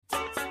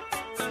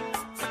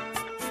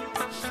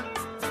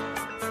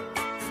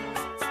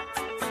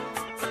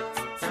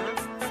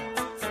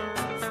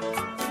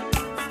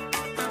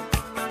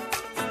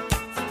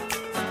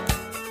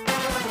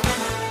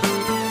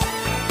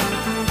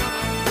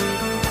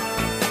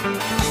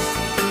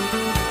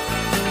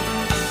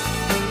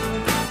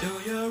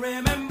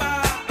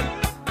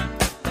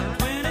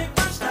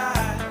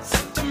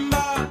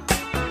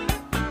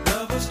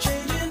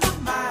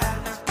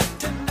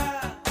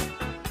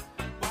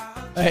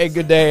Hey,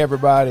 good day,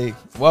 everybody.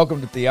 Welcome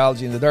to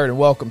Theology in the Dirt, and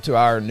welcome to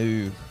our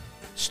new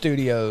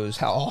studios.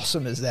 How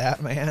awesome is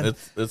that, man?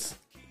 It's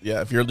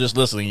yeah, if you're just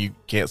listening, you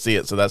can't see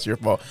it, so that's your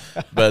fault.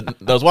 But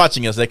those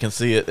watching us, they can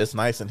see it. It's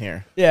nice in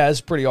here. Yeah, it's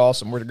pretty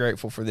awesome. We're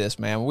grateful for this,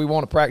 man. We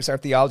want to practice our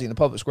theology in the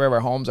public square of our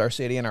homes, our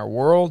city, and our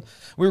world.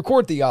 We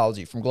record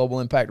theology from Global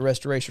Impact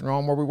Restoration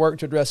Rome, where we work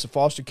to address the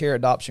foster care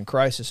adoption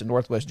crisis in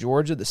Northwest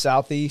Georgia, the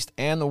Southeast,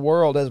 and the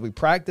world as we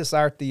practice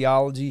our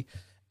theology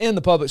in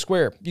the public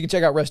square. You can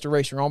check out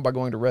Restoration Rome by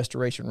going to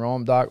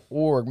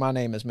restorationrome.org. My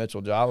name is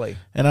Mitchell Jolly.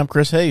 And I'm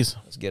Chris Hayes.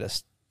 Let's get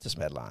us to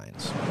some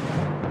headlines.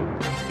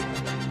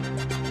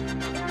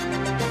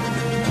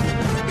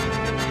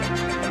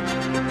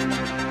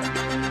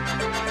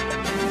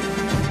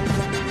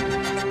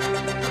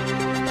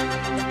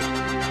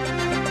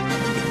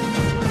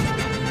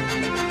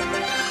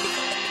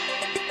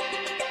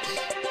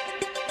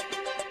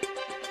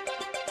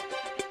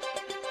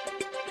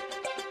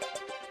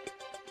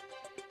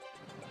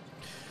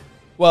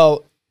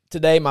 Well,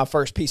 today my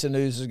first piece of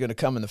news is going to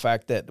come in the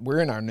fact that we're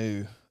in our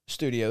new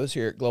studios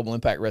here at Global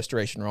Impact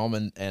Restoration Rome,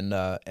 and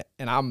I'm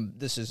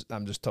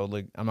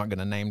not going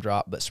to name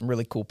drop, but some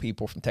really cool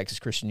people from Texas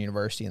Christian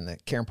University and the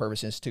Care and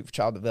Purpose Institute for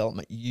Child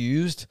Development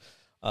used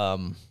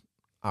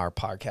our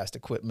podcast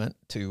equipment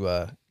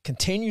to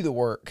continue the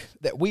work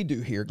that we do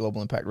here at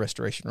Global Impact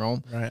Restoration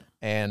Rome, right?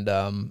 And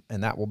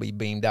that will be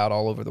beamed out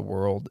all over the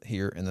world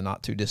here in the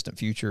not too distant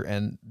future.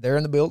 And they're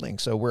in the building,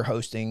 so we're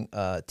hosting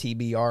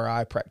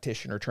TBRI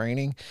practitioner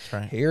training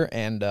here,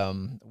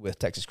 and with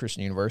Texas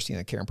Christian University and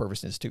the Care and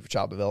Purpose Institute for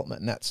Child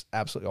Development, and that's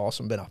absolutely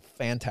awesome. Been a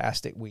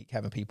fantastic week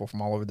having people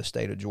from all over the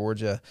state of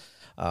Georgia,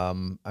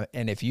 and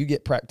if you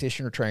get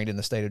practitioner trained in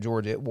the state of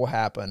Georgia, it will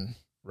happen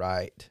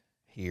right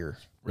here.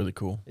 Really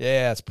cool.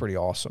 Yeah, it's pretty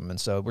awesome. And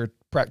so we're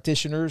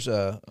practitioners.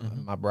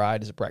 My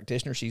bride is a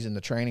practitioner. She's in the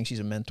training. She's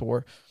a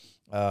mentor,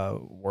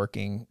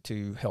 working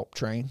to help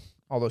train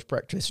all those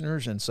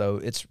practitioners. And so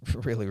it's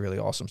really, really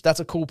awesome. So that's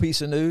a cool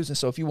piece of news. And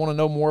so if you want to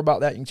know more about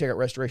that, you can check out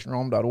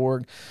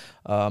restorationrome.org.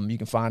 You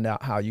can find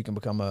out how you can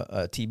become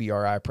a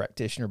TBRI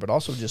practitioner, but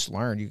also just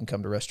learn. You can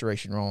come to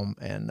Restoration Rome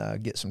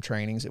and get some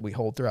trainings that we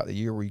hold throughout the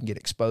year where you can get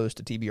exposed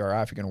to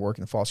TBRI if you're going to work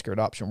in the foster care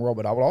adoption world.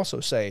 But I would also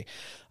say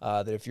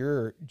that if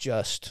you're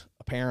just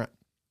a parent,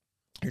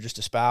 you're just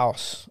a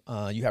spouse,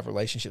 you have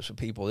relationships with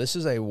people, this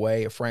is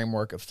a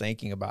framework of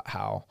thinking about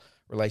how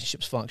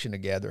relationships function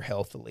together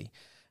healthily.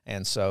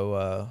 And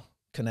so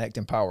connect,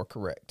 empower,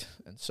 correct.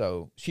 And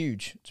so it's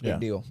huge. It's a big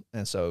deal.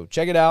 And so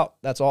check it out.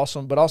 That's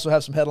awesome. But also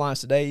have some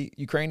headlines today.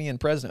 Ukrainian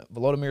President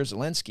Volodymyr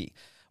Zelensky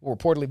will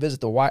reportedly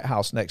visit the White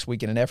House next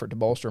week in an effort to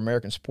bolster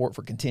American support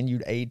for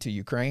continued aid to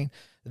Ukraine.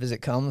 The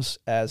visit comes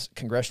as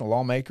congressional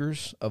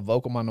lawmakers, a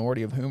vocal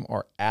minority of whom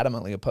are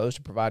adamantly opposed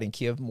to providing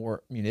Kiev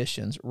more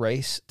munitions,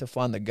 race to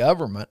fund the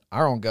government,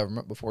 our own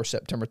government, before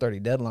September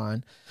 30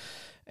 deadline,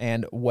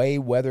 and weigh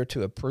whether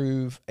to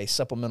approve a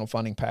supplemental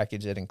funding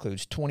package that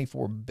includes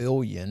 $24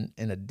 billion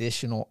in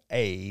additional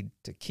aid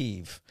to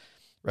Kyiv.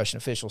 Russian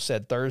officials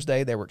said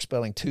Thursday they were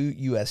expelling 2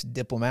 U.S.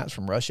 diplomats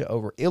from Russia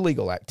over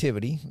illegal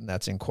activity, and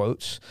that's in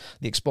quotes.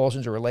 The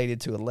expulsions are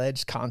related to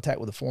alleged contact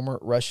with a former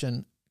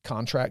Russian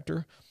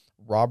contractor,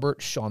 Robert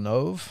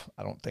Shonov.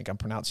 I don't think I'm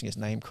pronouncing his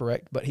name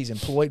correct, but he's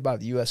employed by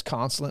the U.S.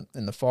 consulate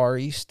in the Far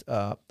East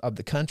of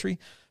the country,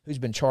 who's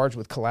been charged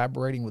with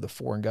collaborating with a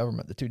foreign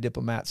government. The 2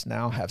 diplomats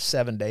now have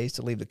 7 days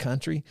to leave the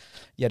country.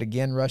 Yet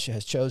again, Russia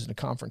has chosen a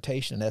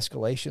confrontation and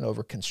escalation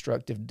over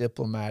constructive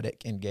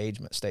diplomatic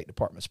engagement. State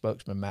Department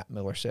spokesman Matt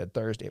Miller said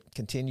Thursday it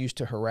continues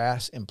to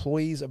harass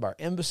employees of our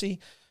embassy,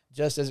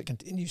 just as it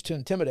continues to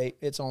intimidate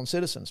its own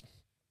citizens.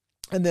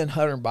 And then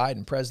Hunter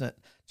Biden, President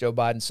Joe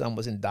Biden's son,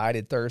 was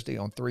indicted Thursday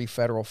on 3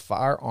 federal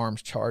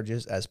firearms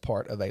charges as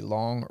part of a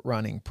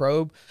long-running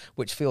probe,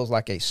 which feels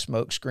like a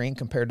smokescreen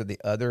compared to the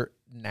other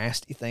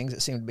nasty things that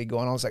seem to be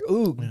going on. It's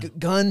like,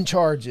 gun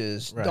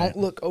charges. Right. Don't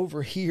look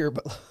over here,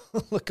 but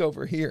look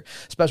over here.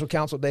 Special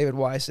counsel David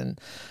Weiss and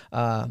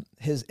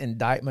his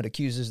indictment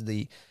accuses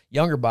the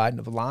younger Biden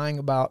of lying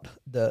about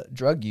the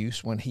drug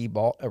use when he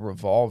bought a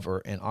revolver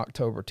in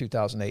October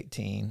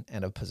 2018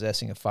 and of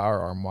possessing a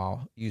firearm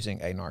while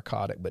using a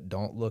narcotic. But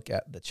don't look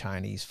at the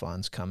Chinese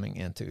funds coming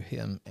into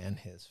him and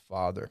his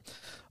father.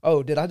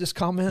 Oh, did I just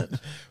comment?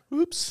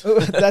 Oops.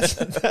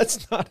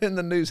 That's not in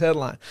the news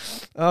headline.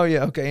 Oh,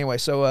 yeah. Okay. Anyway,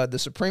 so the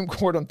Supreme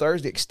Court on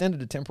Thursday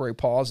extended a temporary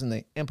pause in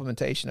the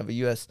implementation of a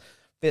U.S.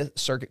 Fifth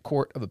Circuit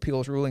Court of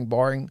Appeals ruling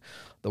barring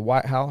the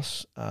White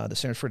House, the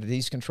Centers for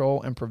Disease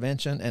Control and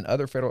Prevention, and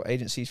other federal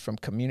agencies from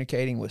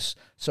communicating with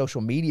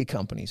social media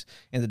companies.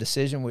 In the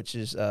decision, which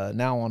is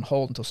now on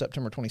hold until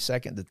September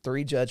 22nd, the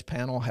 3-judge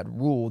panel had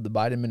ruled the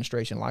Biden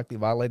administration likely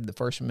violated the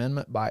First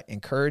Amendment by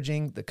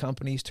encouraging the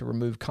companies to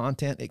remove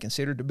content it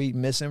considered to be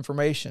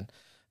misinformation.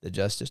 The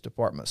Justice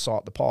Department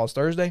sought the pause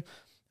Thursday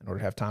in order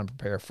to have time to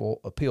prepare a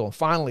full appeal. And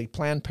finally,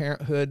 Planned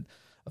Parenthood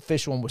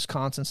official in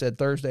Wisconsin said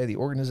Thursday the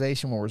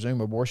organization will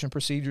resume abortion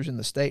procedures in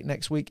the state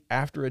next week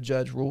after a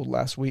judge ruled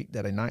last week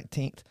that a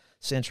 19th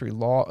century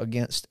law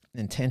against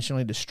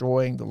intentionally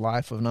destroying the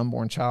life of an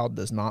unborn child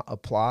does not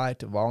apply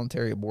to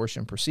voluntary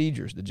abortion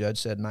procedures. The judge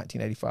said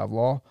 1985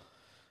 law,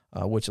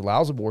 which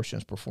allows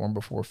abortions performed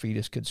before a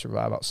fetus could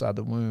survive outside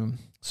the womb,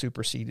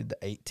 superseded the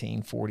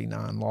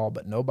 1849 law.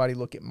 But nobody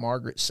look at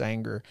Margaret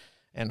Sanger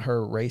and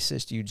her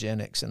racist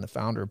eugenics and the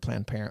founder of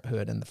Planned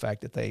Parenthood and the fact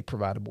that they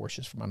provide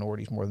abortions for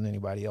minorities more than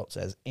anybody else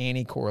as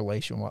any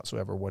correlation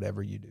whatsoever.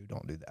 Whatever you do,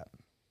 don't do that.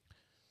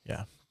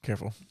 Yeah,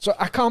 careful. So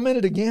I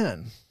commented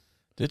again.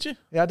 Did you?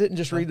 Yeah, I didn't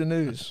just read the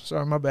news.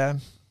 Sorry, my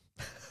bad.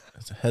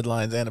 It's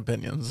headlines and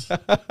opinions.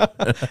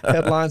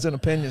 Headlines and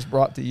opinions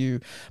brought to you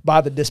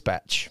by the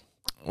Dispatch.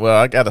 Well,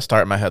 I got to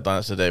start my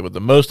headlines today with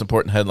the most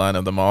important headline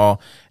of them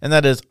all, and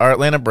that is our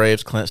Atlanta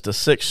Braves clinched a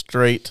 6th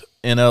straight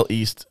NL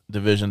East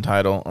division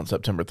title on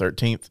September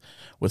 13th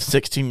with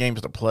 16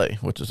 games to play,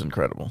 which is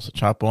incredible. So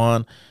chop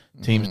on.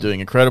 Team's doing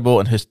incredible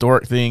and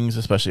historic things,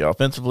 especially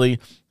offensively,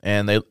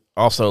 and they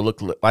also look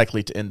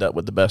likely to end up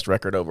with the best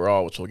record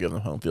overall, which will give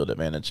them home field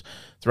advantage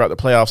throughout the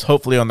playoffs,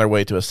 hopefully on their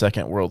way to a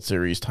second World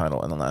Series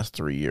title in the last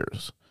 3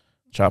 years.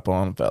 Chop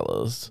on,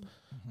 fellas.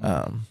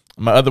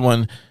 My other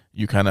one,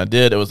 you kind of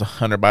did. It was a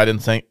Hunter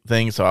Biden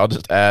thing, so I'll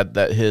just add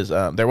that his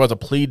there was a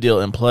plea deal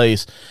in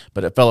place,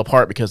 but it fell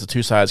apart because the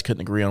two sides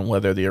couldn't agree on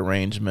whether the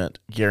arrangement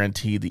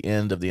guaranteed the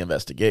end of the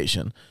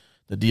investigation.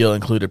 The deal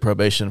included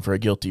probation for a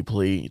guilty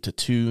plea to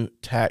 2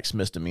 tax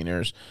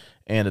misdemeanors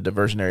and a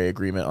diversionary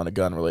agreement on a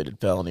gun-related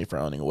felony for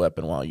owning a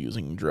weapon while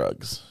using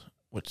drugs,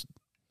 which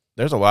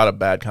there's a lot of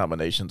bad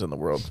combinations in the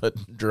world, but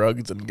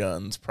drugs and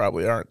guns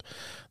probably aren't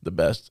the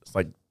best. It's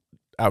like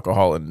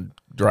alcohol and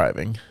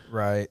driving.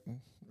 Right.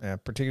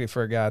 Particularly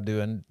for a guy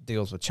doing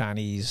deals with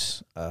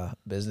Chinese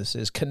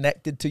businesses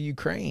connected to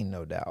Ukraine,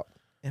 no doubt.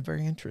 And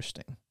very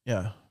interesting.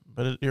 Yeah,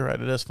 but you're right.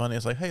 It is funny.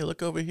 It's like, hey,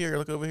 look over here.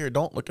 Look over here.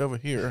 Don't look over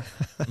here.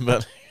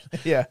 But,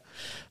 yeah.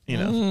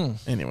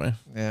 Anyway.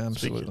 Yeah,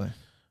 absolutely.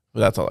 But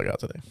that's all I got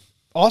today.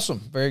 Awesome.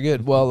 Very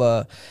good.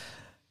 Well,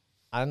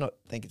 I don't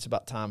think it's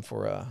about time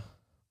for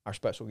our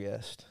special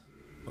guest.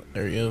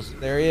 There he is.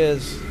 There he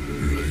is.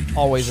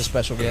 Always a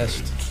special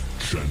guest.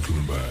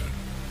 Gentlemen,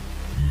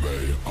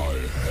 may I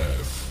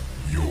have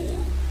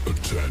your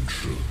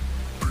attention,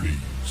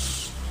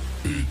 please?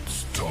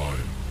 It's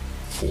time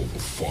for the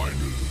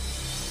final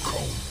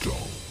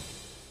countdown.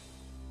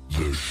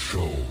 The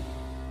show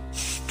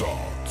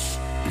starts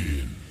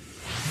in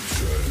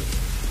 10,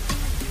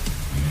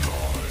 9,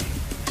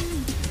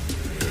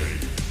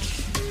 8,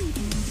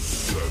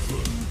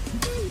 7,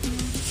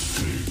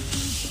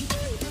 6,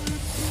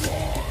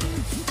 5,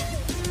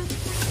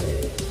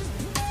 4,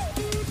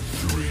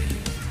 3,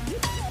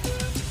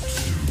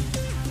 2,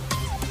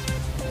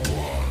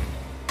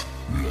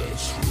 1.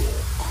 Let's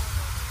rock.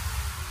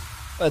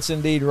 Let's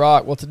indeed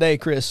rock. Well, today,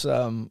 Chris,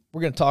 we're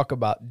going to talk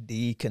about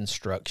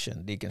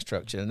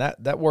deconstruction. And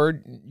that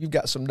word, you've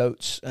got some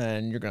notes,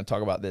 and you're going to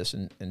talk about this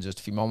in just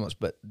a few moments.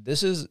 But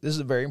this is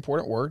a very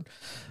important word.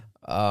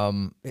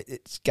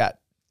 It's got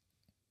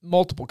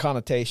multiple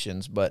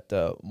connotations, but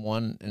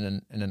one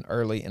in an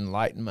early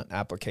Enlightenment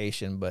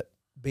application, but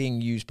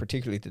being used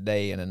particularly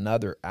today in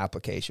another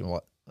application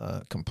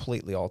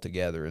completely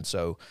altogether. And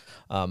so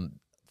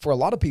for a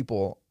lot of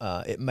people,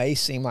 it may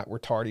seem like we're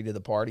tardy to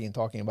the party in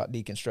talking about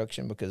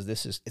deconstruction because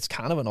it's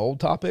kind of an old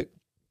topic.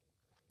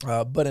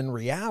 But in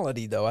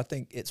reality, though, I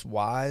think it's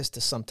wise to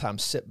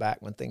sometimes sit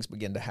back when things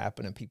begin to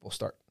happen and people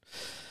start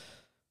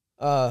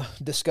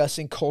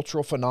discussing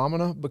cultural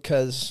phenomena,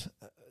 because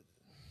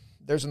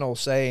there's an old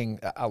saying.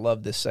 I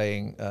love this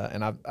saying,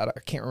 and I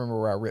can't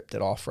remember where I ripped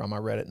it off from. I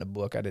read it in a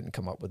book. I didn't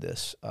come up with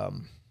this.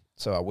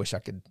 So I wish I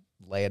could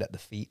lay it at the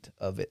feet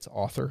of its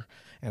author.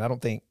 And I don't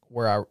think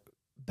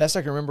best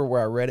I can remember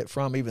where I read it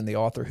from, even the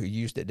author who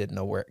used it didn't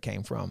know where it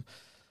came from.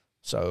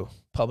 So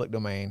public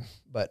domain.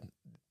 But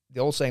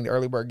the old saying, the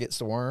early bird gets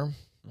the worm,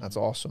 that's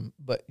awesome.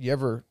 But you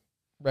ever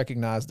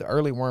recognize the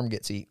early worm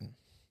gets eaten?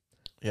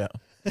 Yeah.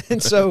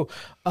 And so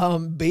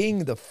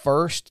being the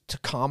first to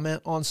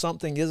comment on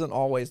something isn't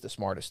always the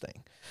smartest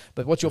thing.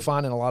 But what you'll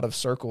find in a lot of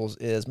circles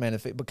is, man,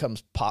 if it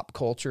becomes pop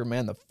culture,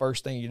 man, the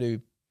first thing you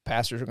do,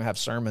 pastors are going to have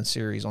sermon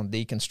series on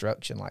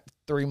deconstruction. Like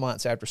 3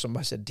 months after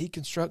somebody said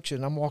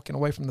deconstruction, I'm walking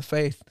away from the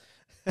faith.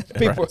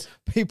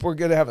 People are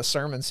going to have a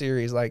sermon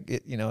series like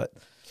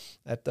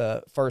at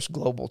the First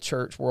Global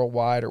Church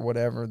Worldwide or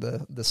whatever.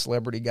 The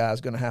celebrity guy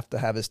is going to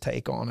have his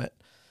take on it.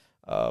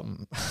 Or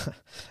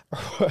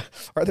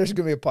there's going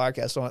to be a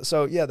podcast on it.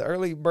 So yeah, the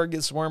early bird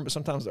gets the worm, but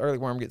sometimes the early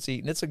worm gets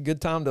eaten. It's a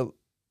good time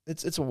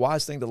it's a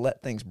wise thing to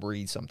let things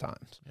breathe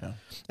sometimes. Yeah.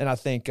 And I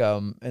think,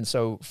 and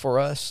so for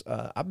us,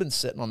 I've been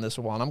sitting on this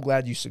a while, and I'm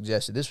glad you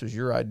suggested this was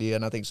your idea.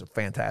 And I think it's a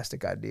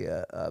fantastic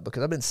idea,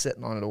 because I've been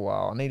sitting on it a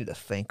while. I needed to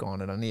think on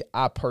it.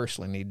 I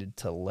personally needed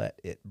to let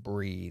it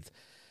breathe.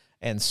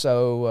 And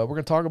so we're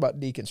going to talk about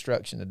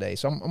deconstruction today.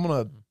 So I'm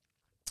going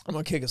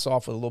to kick us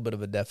off with a little bit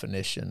of a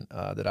definition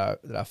that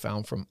I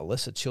found from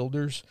Alyssa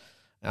Childers.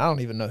 And I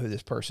don't even know who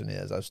this person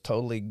is. I was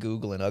totally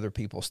Googling other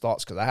people's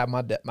thoughts because I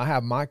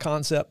have my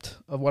concept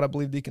of what I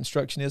believe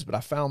deconstruction is, but I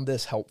found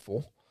this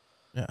helpful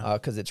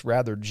because it's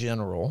rather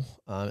general.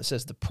 It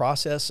says the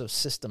process of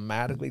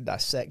systematically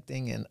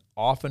dissecting and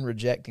often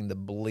rejecting the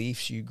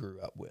beliefs you grew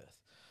up with.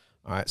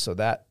 All right, so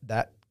that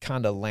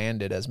kind of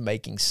landed as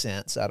making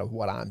sense out of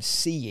what I'm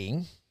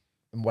seeing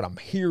and what I'm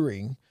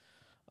hearing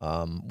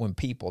when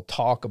people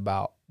talk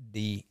about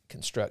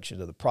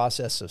deconstruction, of the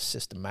process of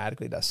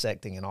systematically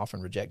dissecting and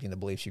often rejecting the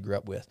beliefs you grew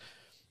up with.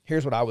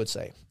 Here's what I would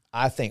say.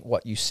 I think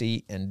what you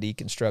see in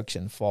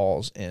deconstruction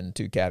falls in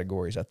two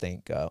categories. I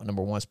think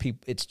number one is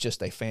it's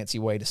just a fancy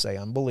way to say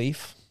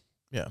unbelief.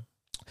 Yeah.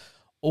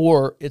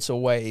 Or it's a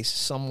way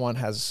someone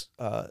has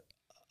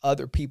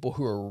other people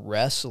who are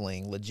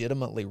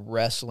legitimately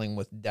wrestling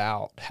with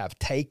doubt, have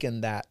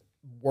taken that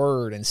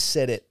word and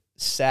sat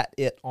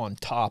it on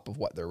top of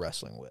what they're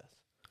wrestling with.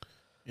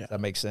 Yeah. Does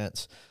that make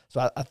sense?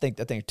 So I think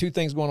two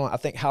things going on. I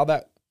think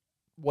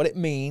what it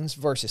means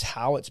versus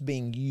how it's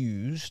being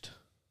used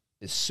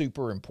is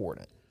super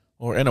important.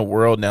 Or in a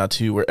world now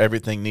too, where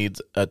everything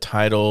needs a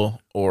title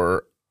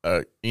or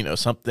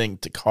something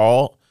to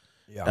call.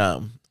 Yeah.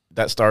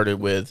 That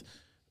started with,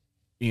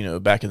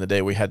 back in the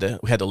day we had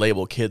to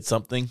label kids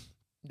something.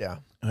 Yeah.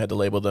 We had to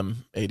label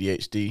them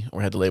ADHD, or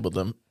we had to label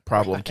them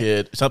problem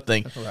kid,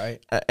 something. Right.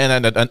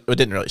 And it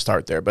didn't really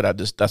start there, but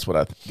that's what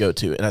I go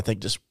to. And I think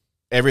just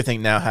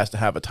everything now has to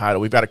have a title.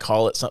 We've got to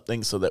call it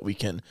something so that we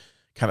can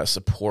kind of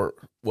support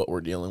what we're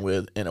dealing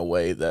with in a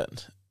way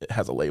that it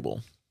has a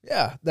label.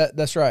 Yeah,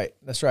 that's right.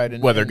 That's right.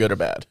 And, whether good or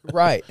bad.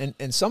 Right.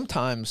 And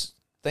sometimes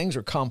things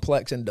are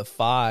complex and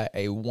defy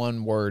a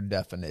one-word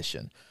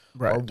definition,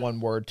 right, or one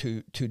word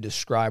to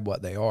describe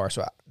what they are.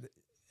 So,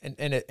 and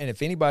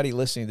if anybody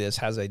listening to this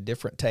has a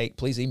different take,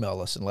 please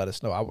email us and let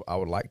us know. I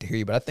would like to hear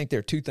you. But I think there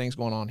are two things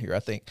going on here. I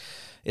think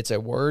it's a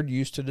word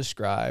used to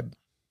describe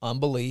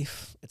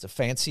unbelief. It's a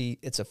fancy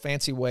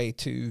way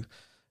to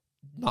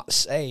not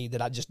say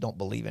that I just don't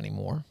believe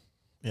anymore.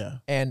 Yeah.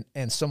 And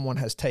someone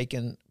has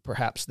taken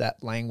perhaps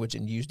that language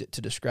and used it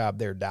to describe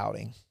their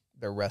doubting,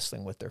 their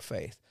wrestling with their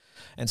faith.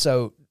 And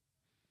so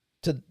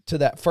to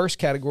that first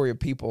category of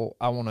people,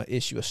 I want to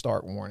issue a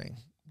stark warning.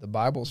 The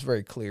Bible is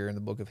very clear in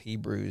the book of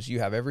Hebrews.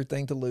 You have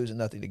everything to lose and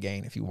nothing to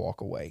gain if you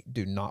walk away.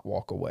 Do not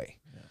walk away.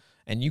 Yeah.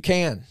 And you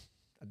can.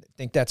 I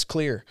think that's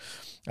clear.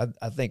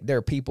 I think there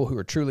are people who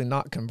are truly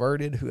not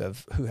converted, who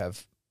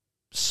have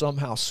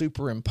somehow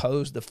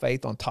superimposed the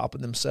faith on top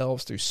of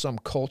themselves through some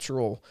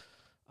cultural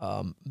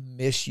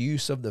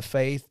misuse of the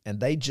faith, and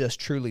they just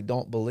truly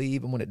don't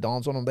believe. And when it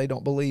dawns on them they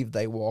don't believe,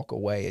 they walk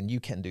away, and you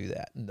can do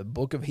that. And the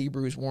book of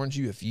Hebrews warns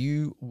you, if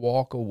you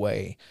walk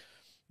away,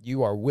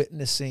 you are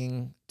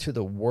witnessing to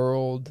the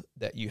world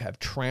that you have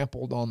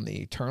trampled on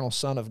the eternal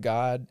Son of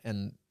God,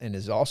 and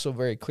is also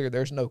very clear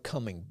there's no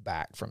coming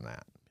back from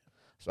that.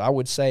 So I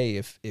would say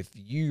if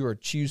you are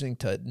choosing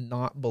to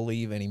not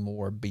believe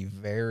anymore, be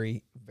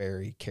very,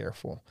 very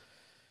careful.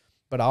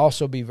 But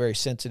also be very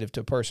sensitive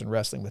to a person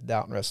wrestling with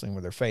doubt and wrestling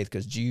with their faith,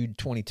 because Jude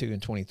 22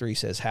 and 23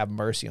 says, have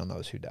mercy on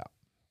those who doubt.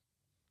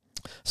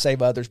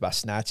 Save others by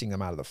snatching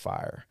them out of the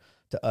fire.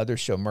 To others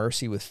show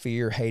mercy with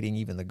fear, hating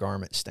even the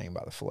garment stained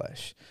by the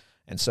flesh.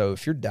 And so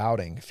if you're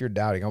doubting,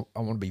 I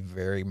want to be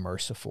very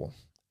merciful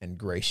and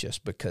gracious,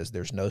 because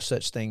there's no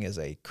such thing as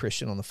a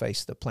Christian on the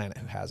face of the planet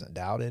who hasn't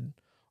doubted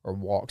or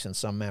walks in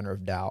some manner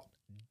of doubt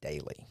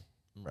daily.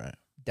 Right.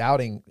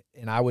 Doubting,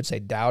 and I would say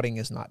doubting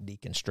is not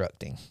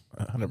deconstructing.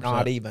 100%.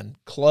 Not even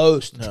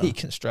close to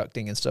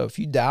deconstructing. And so if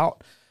you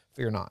doubt,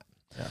 fear not.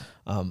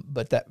 Yeah.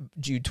 But that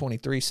Jude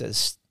 23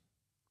 says,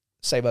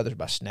 save others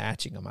by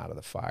snatching them out of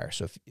the fire.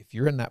 So if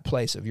you're in that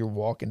place, if you're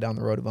walking down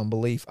the road of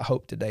unbelief, I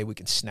hope today we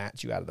can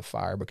snatch you out of the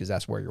fire, because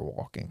that's where you're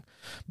walking.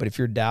 But if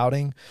you're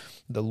doubting,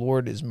 the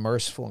Lord is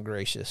merciful and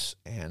gracious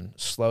and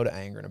slow to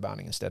anger and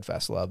abounding in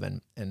steadfast love.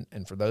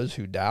 And for those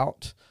who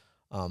doubt,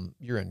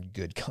 you're in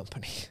good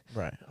company.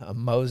 Right.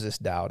 Moses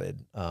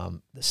doubted.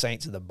 The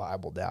saints of the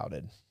Bible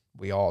doubted.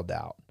 We all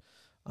doubt.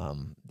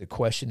 The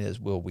question is,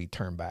 will we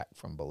turn back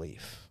from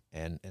belief?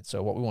 And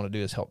so what we want to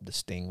do is help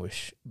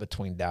distinguish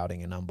between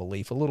doubting and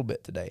unbelief a little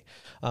bit today.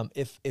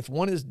 If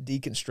one is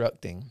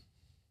deconstructing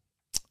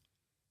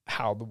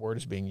how the word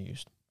is being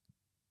used,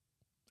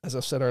 as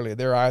I said earlier,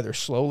 they're either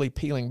slowly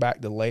peeling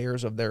back the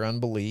layers of their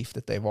unbelief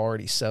that they've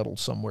already settled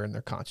somewhere in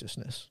their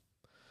consciousness,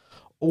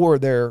 or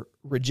they're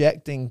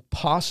rejecting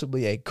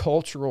possibly a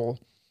cultural,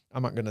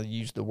 I'm not going to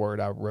use the word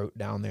I wrote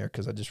down there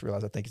because I just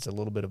realized I think it's a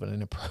little bit of an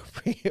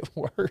inappropriate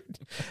word.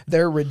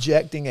 They're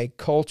rejecting a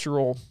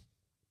cultural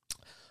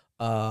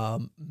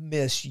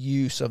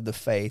misuse of the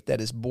faith that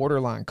is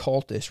borderline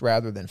cultish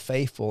rather than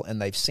faithful, and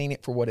they've seen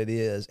it for what it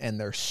is, and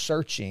they're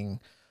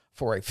searching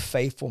for a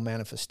faithful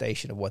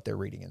manifestation of what they're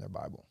reading in their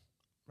Bible.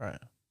 Right.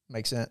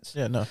 Make sense?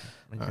 Yeah, no.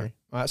 All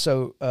right.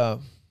 So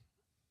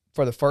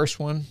for the first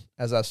one,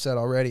 as I've said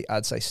already,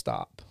 I'd say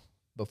stop.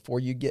 Before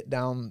you get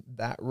down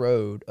that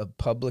road of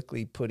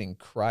publicly putting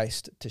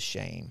Christ to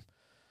shame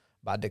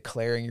by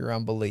declaring your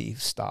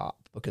unbelief, stop.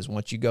 Because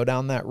once you go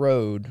down that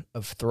road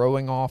of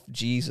throwing off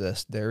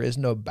Jesus, there is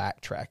no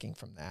backtracking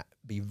from that.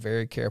 be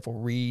very careful.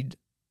 Read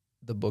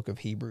the book of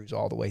Hebrews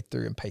all the way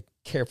through and pay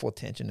careful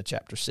attention to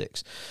chapter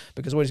 6.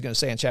 Because what he's going to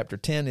say in chapter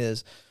 10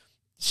 is,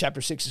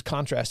 chapter 6 is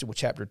contrasted with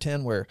chapter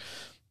 10, where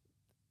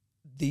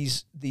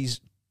these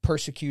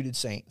persecuted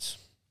saints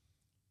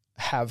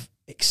have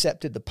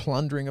accepted the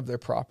plundering of their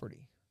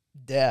property,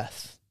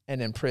 death,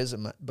 and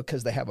imprisonment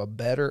because they have a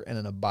better and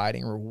an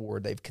abiding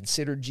reward. They've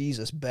considered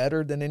Jesus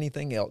better than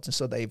anything else, and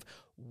so they've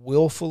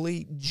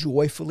willfully,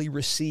 joyfully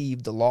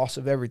received the loss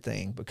of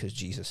everything because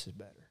Jesus is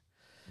better.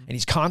 And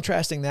he's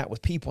contrasting that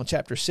with people in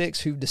chapter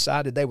 6 who've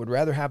decided they would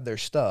rather have their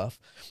stuff,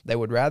 they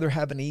would rather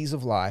have an ease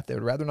of life, they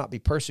would rather not be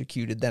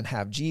persecuted than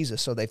have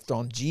Jesus, so they've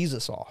thrown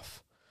Jesus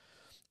off.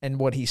 And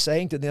what he's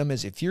saying to them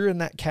is, if you're in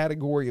that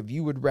category of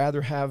you would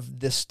rather have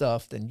this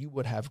stuff than you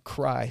would have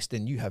Christ,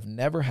 and you have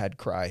never had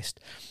Christ,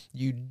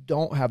 you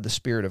don't have the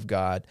Spirit of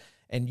God,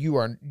 and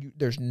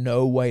there's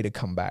no way to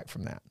come back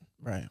from that.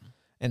 Right.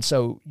 And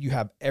so you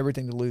have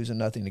everything to lose and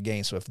nothing to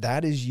gain. So if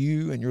that is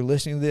you and you're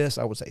listening to this,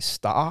 I would say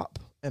stop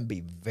and be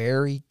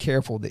very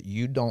careful that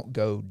you don't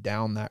go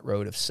down that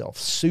road of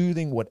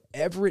self-soothing,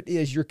 whatever it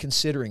is you're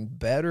considering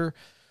better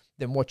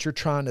than what you're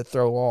trying to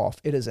throw off.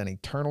 It is an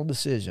eternal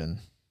decision.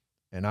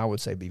 And I would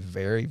say be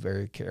very,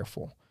 very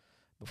careful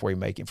before you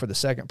make it. For the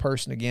second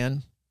person,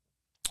 again,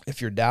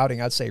 if you're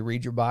doubting, I'd say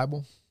read your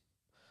Bible.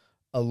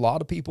 A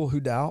lot of people who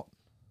doubt,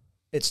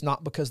 it's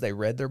not because they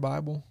read their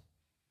Bible.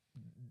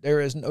 There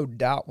is no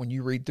doubt when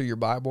you read through your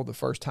Bible the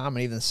first time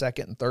and even the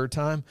second and third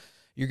time,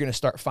 you're going to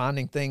start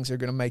finding things that are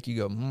going to make you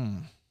go,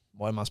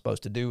 what am I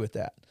supposed to do with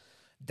that?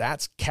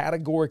 That's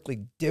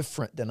categorically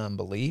different than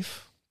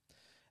unbelief.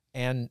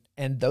 And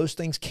those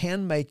things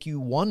can make you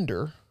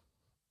wonder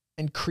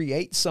and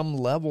create some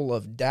level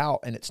of doubt.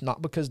 And it's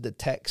not because the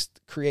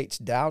text creates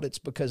doubt. It's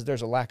because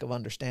there's a lack of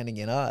understanding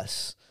in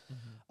us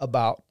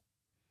about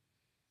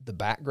the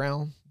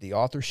background, the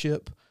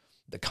authorship,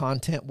 the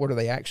content. What are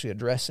they actually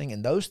addressing?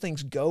 And those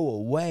things go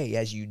away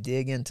as you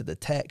dig into the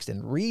text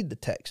and read the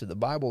text of the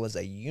Bible as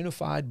a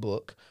unified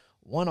book,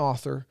 one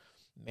author,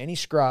 many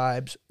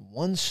scribes,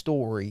 one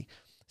story,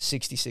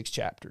 66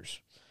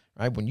 chapters.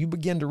 Right? When you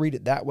begin to read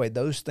it that way,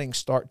 those things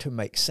start to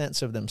make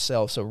sense of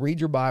themselves. So read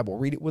your Bible,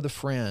 read it with a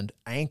friend,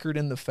 anchored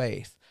in the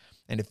faith.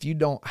 And if you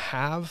don't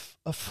have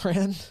a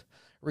friend,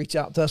 reach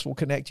out to us. We'll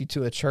connect you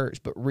to a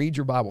church. But read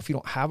your Bible. If you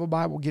don't have a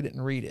Bible, get it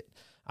and read it.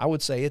 I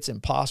would say it's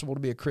impossible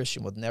to be a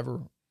Christian with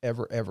never,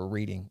 ever, ever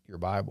reading your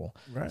Bible.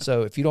 Right.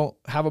 So if you don't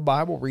have a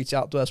Bible, reach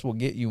out to us. We'll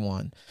get you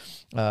one.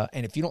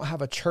 And if you don't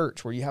have a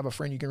church where you have a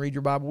friend you can read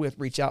your Bible with,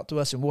 reach out to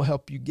us and we'll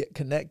help you get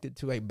connected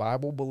to a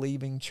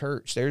Bible-believing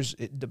church.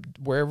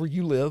 Wherever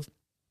you live,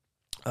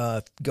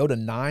 go to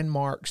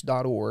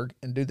 9marks.org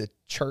and do the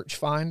church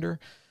finder,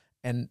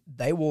 and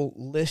they will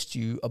list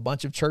you a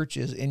bunch of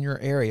churches in your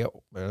area.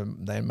 There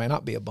may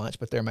not be a bunch,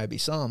 but there may be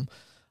some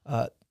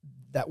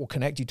that will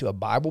connect you to a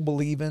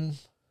Bible-believing,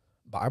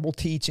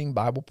 Bible-teaching,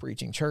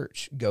 Bible-preaching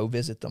church. Go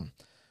visit them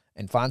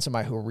and find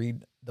somebody who will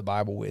read the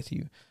Bible with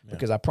you. Yeah.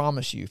 Because I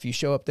promise you, if you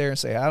show up there and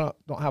say, I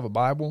don't have a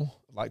Bible,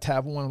 I'd like to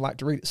have one, I'd like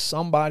to read it,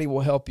 somebody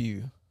will help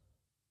you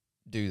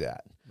do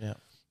that. Yeah.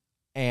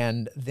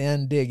 And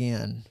then dig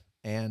in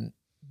and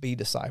be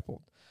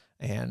discipled.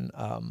 And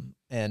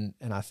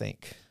I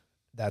think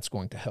that's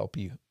going to help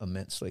you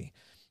immensely.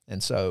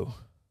 And so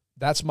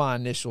that's my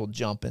initial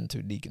jump into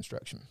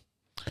deconstruction.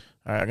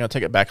 All right, I'm going to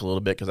take it back a little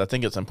bit because I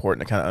think it's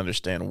important to kind of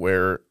understand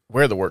where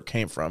the work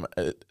came from,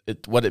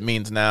 what it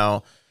means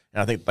now.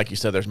 And I think, like you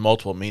said, there's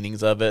multiple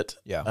meanings of it.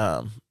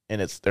 Yeah.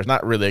 And there's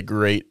not really a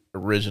great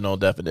original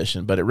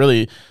definition, but it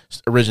really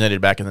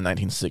originated back in the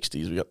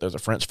 1960s. There's a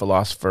French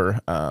philosopher,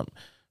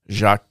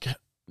 Jacques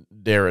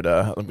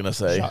Derrida, I'm going to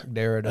say. Jacques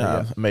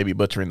Derrida, maybe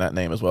butchering that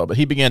name as well. But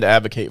he began to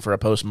advocate for a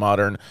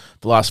postmodern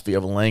philosophy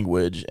of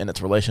language and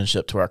its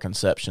relationship to our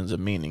conceptions of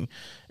meaning,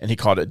 and he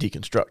called it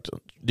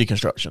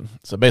deconstruction.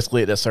 So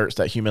basically it asserts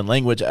that human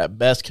language at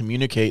best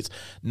communicates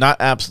not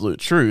absolute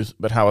truth,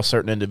 but how a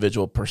certain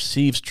individual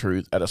perceives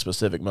truth at a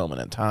specific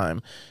moment in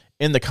time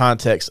in the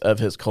context of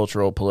his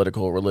cultural,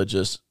 political,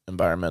 religious,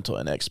 environmental,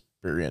 and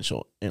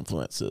experiential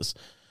influences.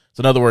 So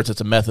in other words,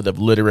 it's a method of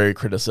literary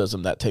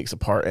criticism that takes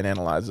apart and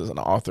analyzes an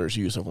author's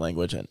use of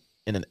language in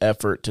an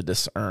effort to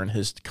discern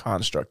his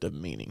constructive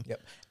meaning.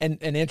 Yep. And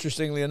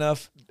interestingly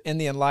enough, in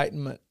the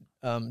Enlightenment,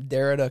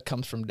 Derrida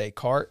comes from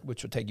Descartes,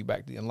 which will take you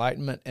back to the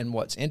Enlightenment. And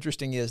what's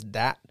interesting is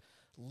that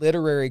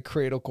literary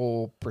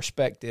critical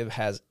perspective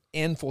has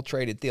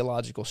infiltrated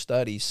theological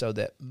studies so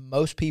that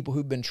most people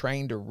who've been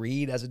trained to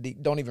read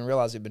don't even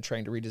realize they've been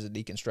trained to read as a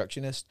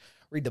deconstructionist,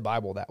 read the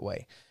Bible that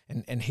way.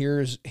 And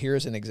here's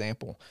an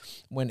example.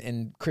 When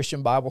in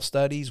Christian Bible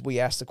studies, we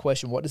ask the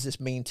question, what does this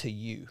mean to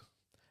you?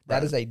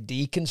 That is a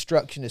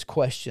deconstructionist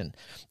question.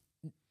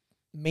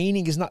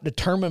 Meaning is not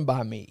determined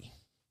by me.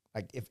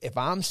 Like if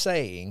I'm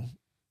saying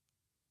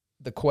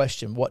the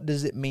question, what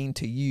does it mean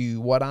to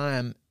you? What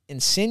I'm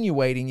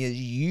insinuating is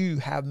you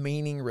have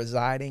meaning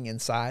residing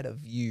inside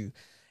of you,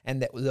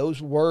 and that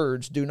those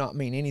words do not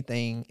mean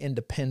anything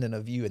independent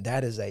of you. And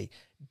that is a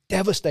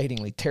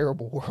devastatingly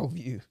terrible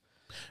worldview.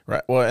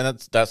 Right. Well, and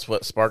that's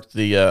what sparked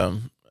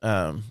the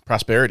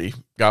prosperity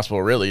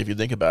gospel, really, if you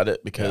think about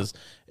it, because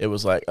it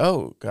was like,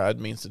 oh, God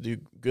means to do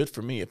good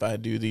for me if I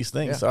do these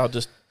things. So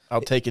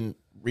I'll take and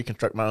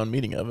reconstruct my own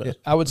meaning of it.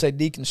 I would say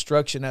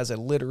deconstruction as a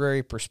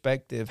literary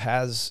perspective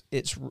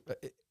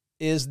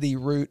is the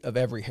root of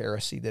every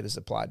heresy that is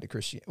applied to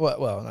Christianity.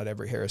 Well, not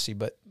every heresy,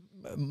 but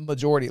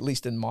majority, at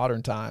least in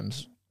modern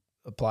times,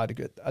 applied to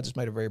good. I just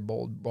made a very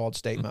broad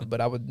statement, but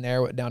I would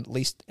narrow it down, at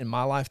least in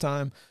my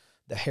lifetime.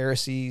 The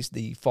heresies,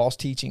 the false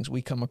teachings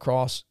we come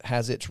across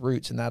has its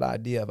roots in that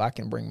idea of I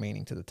can bring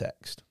meaning to the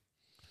text.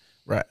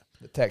 Right.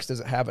 The text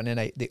doesn't have an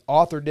innate, the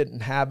author didn't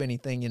have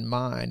anything in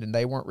mind, and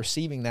they weren't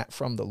receiving that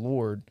from the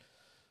Lord.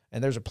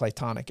 And there's a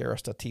Platonic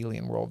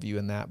Aristotelian worldview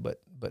in that, but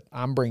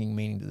I'm bringing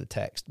meaning to the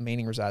text.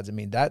 Meaning resides in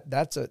me.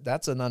 That's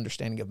an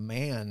understanding of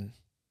man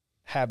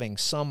having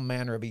some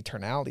manner of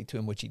eternality to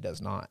him, which he does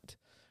not.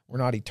 We're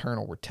not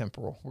eternal, we're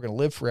temporal. We're going to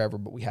live forever,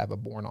 but we have a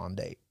born-on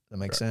date. That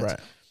makes sense? Right.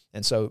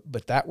 And so,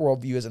 but that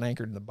worldview isn't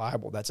anchored in the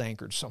Bible. That's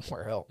anchored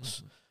somewhere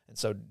else. And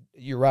so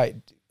you're right.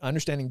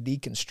 Understanding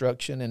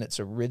deconstruction and its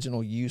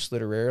original use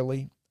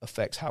literarily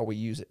affects how we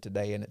use it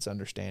today and its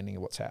understanding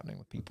of what's happening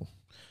with people.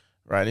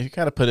 Right. If you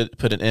kind of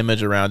put an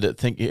image around it,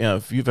 think,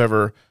 if you've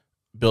ever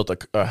built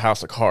a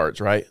house of cards,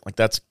 right? Like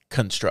that's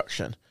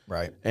construction.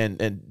 Right. And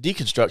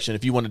deconstruction,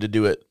 if you wanted to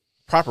do it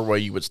proper way,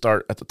 you would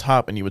start at the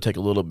top and you would take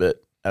a little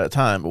bit at a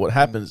time. But what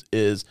happens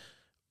is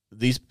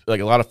these,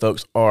 like a lot of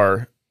folks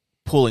are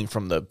pulling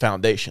from the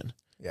foundation.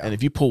 Yeah. And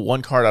if you pull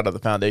one card out of the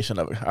foundation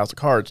of a house of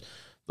cards,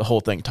 the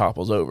whole thing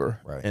topples over.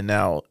 Right. And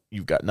now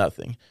you've got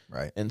nothing.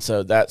 Right. And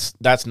so that's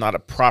not a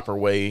proper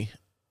way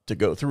to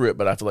go through it,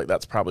 but I feel like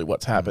that's probably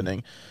what's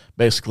happening.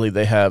 Basically,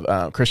 they have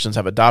Christians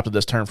have adopted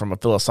this term from a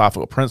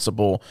philosophical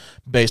principle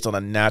based on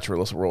a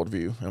naturalist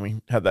worldview, and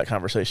we had that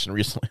conversation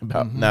recently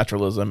about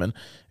naturalism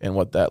and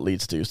what that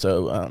leads to.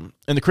 So,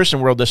 in the Christian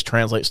world, this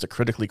translates to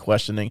critically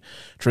questioning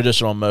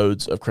traditional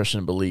modes of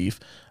Christian belief,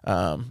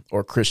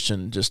 or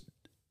Christian just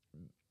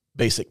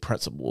basic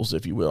principles,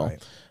 if you will.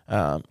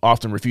 Right.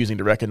 Often refusing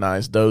to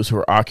recognize those who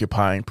are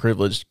occupying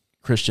privileged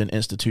Christian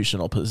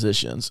institutional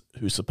positions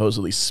who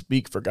supposedly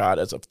speak for God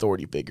as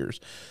authority figures.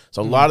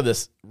 So a lot of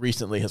this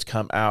recently has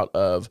come out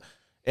of,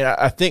 and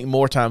I think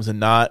more times than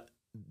not,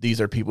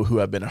 these are people who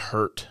have been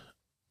hurt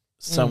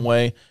some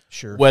way,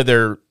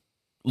 whether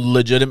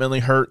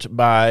legitimately hurt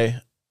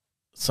by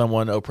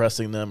someone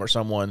oppressing them or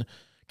someone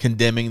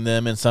condemning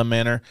them in some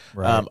manner.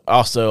 Right.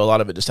 Also, a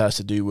lot of it just has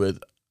to do with,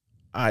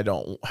 I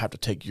don't have to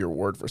take your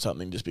word for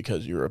something just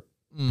because you're a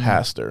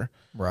pastor.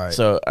 Right.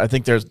 So I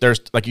think there's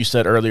like you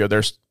said earlier,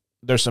 there's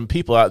some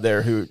people out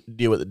there who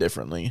deal with it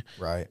differently.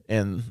 Right.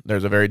 And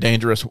there's a very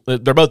dangerous,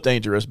 they're both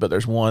dangerous, but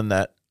there's one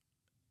that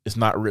is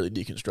not really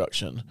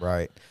deconstruction.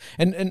 Right.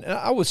 And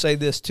I would say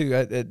this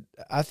too.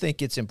 I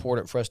think it's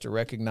important for us to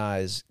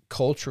recognize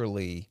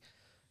culturally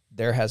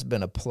there has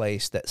been a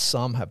place that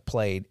some have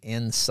played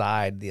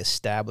inside the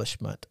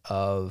establishment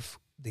of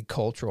the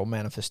cultural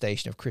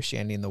manifestation of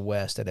Christianity in the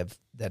West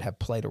that have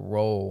played a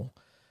role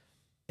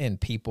in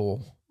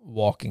people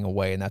walking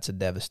away, and that's a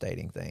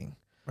devastating thing.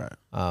 Right.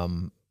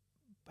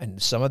 And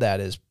some of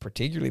that is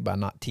particularly by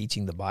not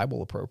teaching the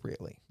Bible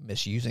appropriately,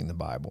 misusing the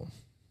Bible.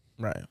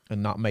 Right.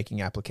 And not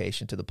making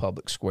application to the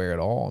public square at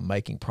all, and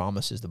making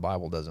promises the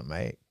Bible doesn't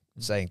make,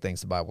 saying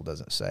things the Bible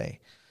doesn't say,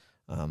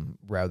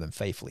 rather than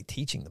faithfully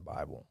teaching the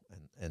Bible.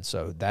 And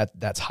so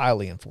that's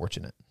highly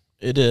unfortunate.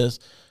 It is.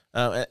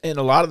 And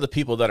a lot of the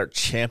people that are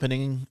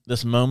championing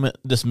this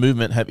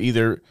movement have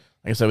either,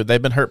 like I said,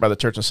 they've been hurt by the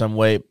church in some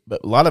way,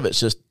 but a lot of it's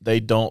just they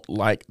don't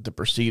like the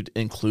perceived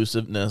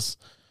inclusiveness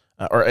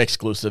or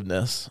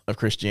exclusiveness of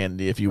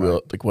Christianity, if you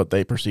will, like what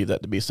they perceive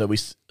that to be. So we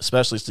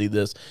especially see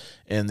this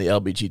in the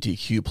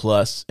LGBTQ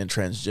plus and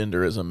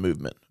transgenderism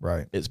movement.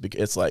 Right.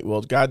 It's like,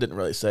 well, God didn't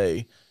really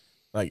say,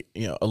 like,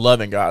 a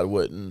loving God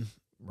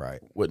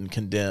wouldn't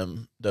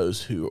condemn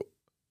those who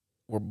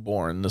were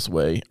born this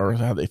way or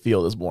how they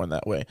feel is born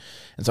that way.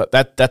 And so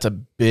that's a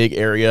big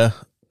area.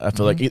 I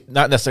feel like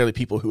not necessarily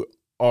people who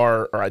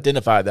are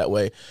identified that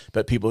way,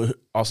 but people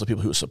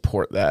who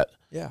support that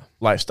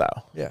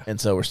lifestyle. Yeah. And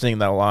so we're seeing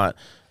that a lot.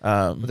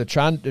 But they're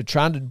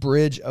trying to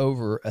bridge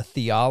over a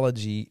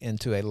theology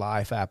into a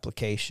life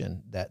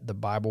application that the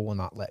Bible will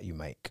not let you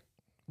make.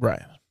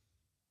 Right.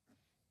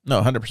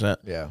 No, 100%.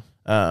 Yeah.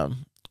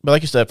 But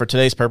like you said, for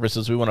today's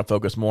purposes, we want to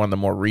focus more on the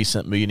more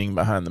recent meaning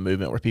behind the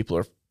movement, where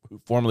people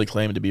who formerly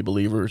claim to be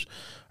believers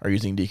are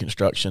using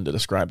deconstruction to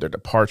describe their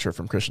departure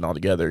from Christian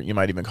altogether. You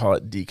might even call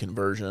it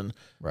deconversion.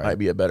 Right. Might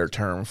be a better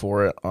term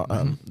for it.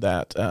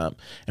 And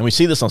we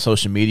see this on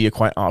social media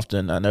quite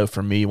often. I know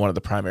for me, one of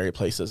the primary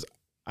places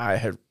I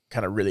have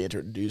kind of really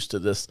introduced to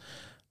this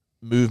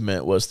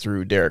movement was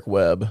through Derek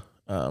Webb,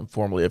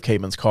 formerly of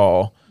Caedmon's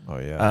Call. Oh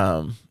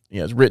yeah.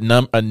 It's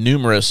written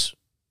numerous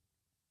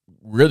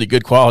really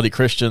good quality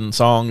Christian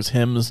songs,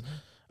 hymns,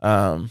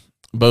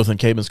 both in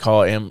Caedmon's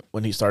Call and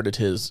when he started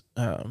his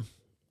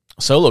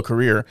solo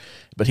career.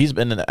 But he's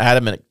been an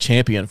adamant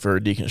champion for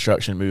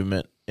deconstruction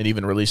movement, and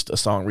even released a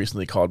song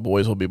recently called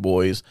Boys Will Be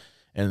Boys.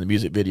 And in the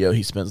music video,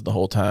 he spends the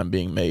whole time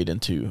being made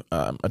into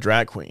a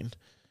drag queen.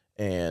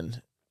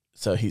 And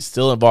So he's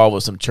still involved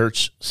with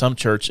some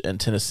church in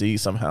Tennessee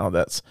somehow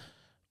that's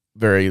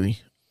very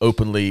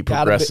openly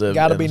progressive.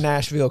 Got to be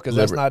Nashville because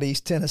that's liber- not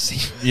East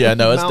Tennessee. Yeah,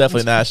 no, it's Mountains.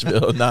 definitely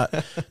Nashville, not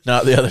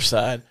the other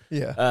side.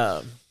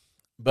 Yeah.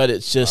 But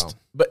it's just, Wow.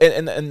 but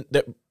and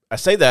I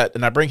say that,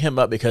 and I bring him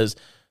up because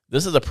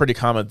this is a pretty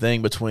common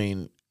thing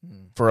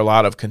for a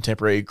lot of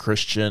contemporary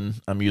Christian.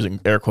 I'm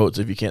using air quotes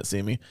if you can't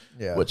see me.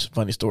 Yeah. Which,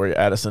 funny story,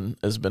 Addison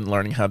has been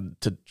learning how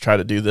to try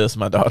to do this,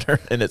 my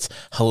daughter, and it's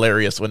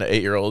hilarious when an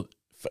 8-year-old.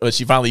 But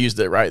she finally used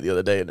it right the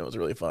other day, and it was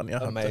really funny.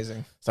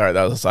 Amazing. Sorry,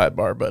 that was a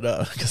sidebar, but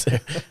because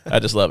I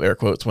just love air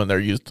quotes when they're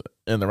used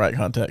in the right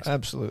context.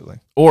 Absolutely.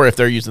 Or if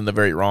they're used in the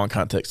very wrong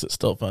context, it's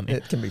still funny.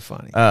 It can be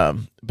funny.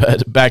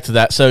 But back to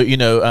that. So,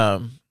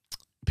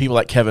 people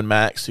like Kevin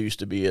Max, who used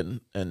to be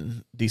in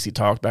DC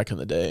Talk back in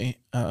the day,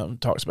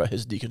 talks about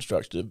his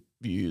deconstructive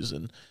views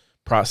and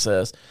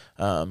process.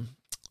 The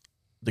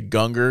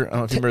Gunger, I don't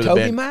know if you remember the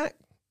Toby band. Mac?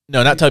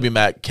 No, not Toby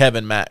Mac.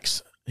 Kevin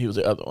Max. He was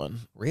the other one.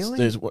 Really?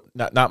 There's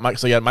not Mike.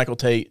 So you had Michael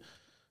Tate.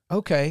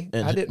 Okay.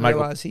 And I didn't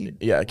Michael- realize he.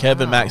 Yeah,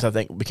 Kevin Wow. Max, I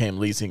think, became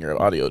lead singer of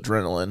Audio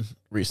Adrenaline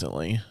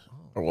recently,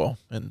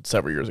 and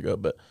several years ago.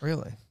 But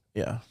Really?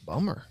 yeah,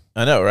 Bummer.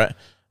 I know, right?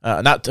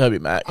 Not Toby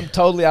Mac. I'm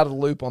totally out of the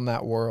loop on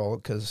that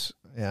world because,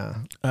 yeah.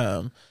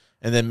 And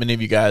then many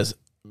of you guys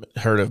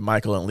heard of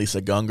Michael and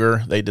Lisa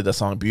Gunger. They did the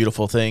song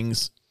 "Beautiful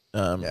Things"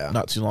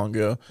 not too long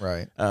ago.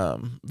 Right.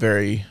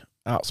 Very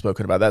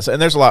outspoken about that. So,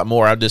 and there's a lot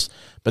more.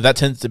 But that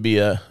tends to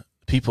be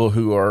people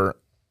who are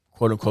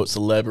quote unquote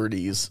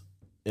celebrities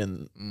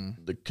in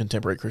the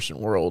contemporary Christian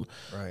world.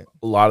 Right.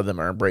 A lot of them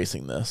are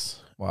embracing this,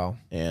 Wow.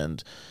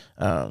 and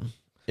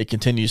it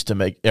continues to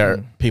make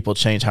people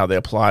change how they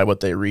apply what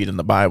they read in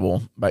the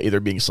Bible by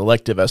either being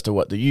selective as to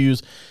what to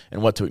use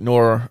and what to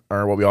ignore,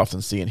 or what we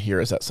often see and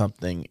hear is that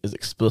something is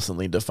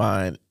explicitly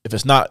defined. If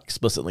it's not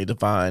explicitly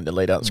defined and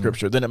laid out in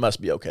Scripture, then it must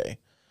be okay.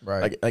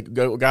 Right. Like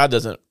God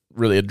doesn't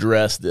really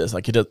address this.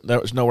 Like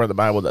there's nowhere in the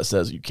Bible that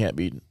says you can't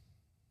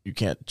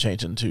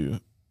change into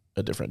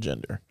a different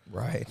gender.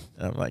 Right.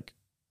 And I'm like,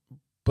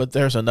 but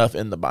there's enough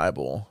in the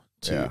Bible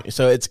to. Yeah.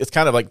 So it's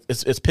kind of like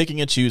it's picking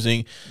and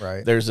choosing.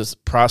 Right. There's this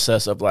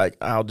process of like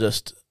I'll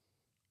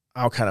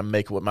kind of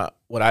make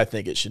what I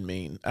think it should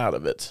mean out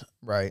of it.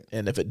 Right.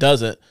 And if it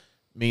doesn't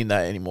mean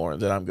that anymore,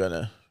 then I'm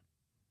gonna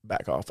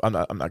back off. I'm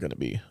not gonna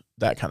be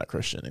that kind of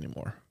Christian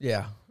anymore.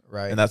 Yeah.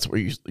 Right. And that's where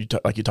you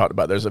talked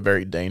about. There's a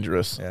very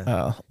dangerous. You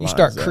line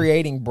start there.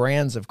 creating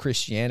brands of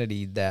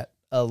Christianity that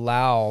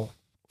allow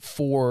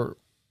for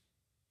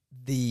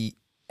the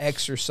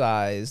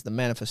exercise, the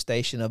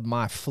manifestation of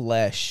my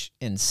flesh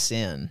in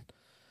sin.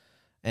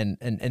 And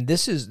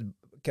this is,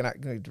 can I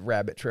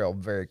rabbit trail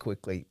very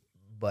quickly?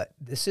 But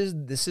this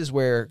is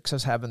where, because I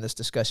was having this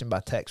discussion by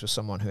text with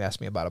someone who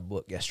asked me about a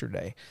book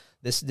yesterday.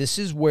 This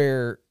is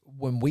where,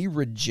 when we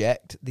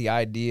reject the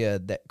idea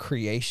that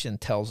creation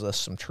tells us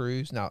some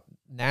truths. Now,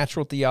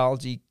 natural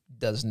theology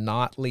does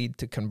not lead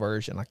to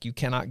conversion. Like, you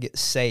cannot get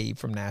saved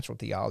from natural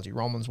theology.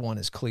 Romans 1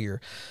 is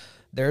clear.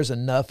 There's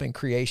enough in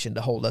creation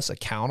to hold us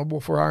accountable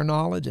for our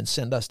knowledge and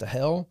send us to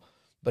hell,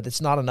 but it's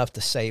not enough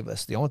to save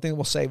us. The only thing that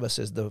will save us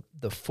is the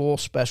full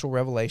special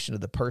revelation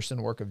of the person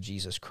and work of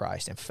Jesus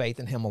Christ and faith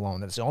in him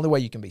alone. That's the only way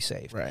you can be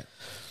saved. Right.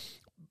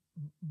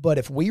 But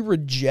if we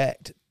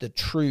reject the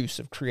truths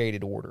of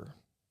created order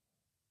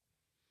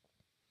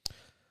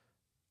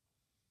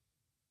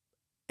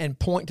and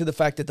point to the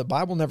fact that the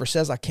Bible never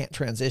says I can't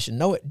transition.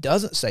 No, it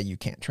doesn't say you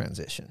can't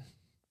transition,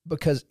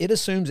 because it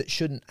assumes it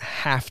shouldn't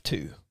have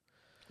to.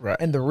 Right.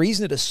 And the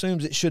reason it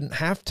assumes it shouldn't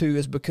have to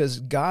is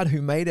because God,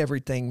 who made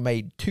everything,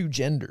 made two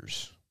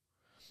genders.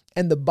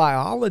 And the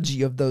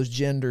biology of those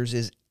genders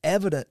is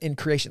evident in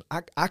creation.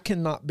 I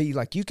cannot be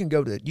like, you can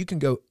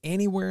go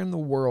anywhere in the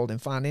world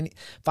and find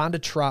a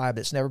tribe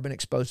that's never been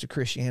exposed to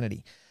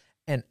Christianity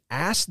and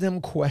ask them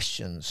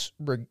questions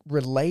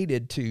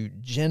related to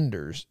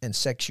genders and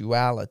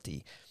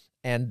sexuality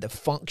and the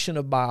function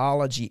of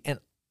biology, and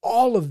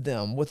all of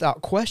them,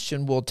 without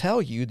question, will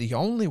tell you the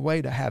only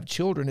way to have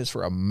children is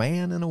for a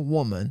man and a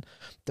woman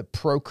to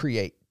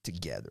procreate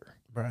together.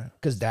 Right.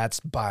 Because that's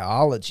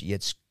biology.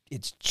 It's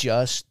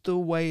just the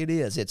way it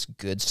is. It's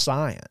good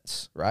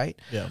science, right?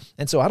 Yeah.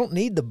 And so I don't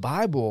need the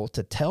Bible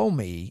to tell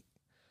me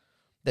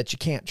that you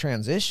can't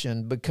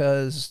transition,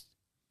 because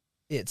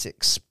it's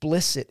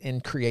explicit in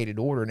created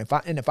order.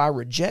 And if I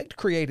reject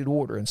created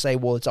order and say,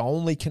 well, it's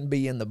only can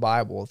be in the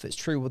Bible if it's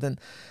true, well, then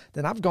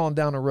I've gone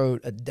down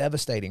a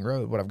devastating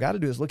road. What I've got to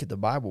do is look at the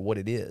Bible, what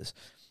it is.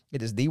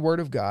 It is the Word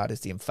of God. It's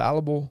the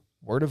infallible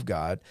Word of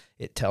God.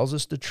 It tells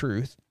us the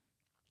truth,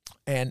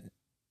 and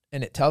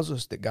it tells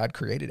us that God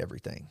created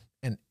everything.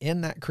 And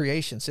in that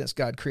creation, since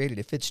God created,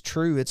 if it's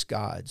true, it's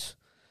God's.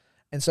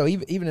 And so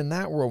even in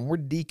that world, when we're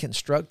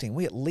deconstructing,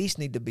 we at least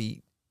need to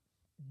be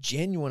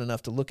genuine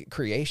enough to look at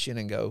creation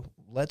and go,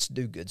 let's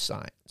do good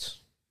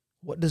science.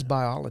 What does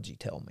biology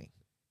tell me?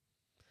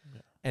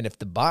 Yeah. And if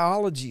the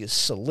biology is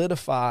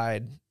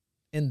solidified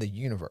in the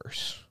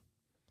universe,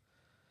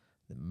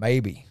 then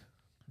maybe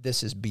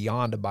this is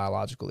beyond a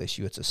biological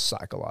issue. It's a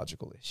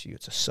psychological issue.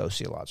 It's a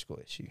sociological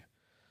issue.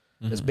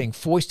 that's being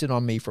foisted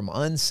on me from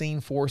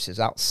unseen forces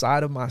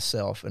outside of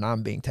myself, and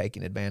I'm being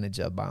taken advantage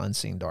of by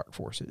unseen dark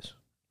forces.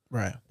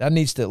 Right. That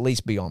needs to at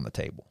least be on the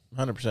table.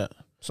 100%.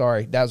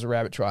 Sorry, that was a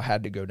rabbit trail I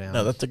had to go down.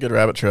 No, that's a good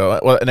rabbit trail.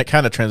 Well, and it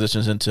kind of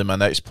transitions into my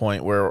next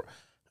point where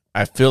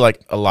I feel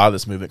like a lot of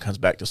this movement comes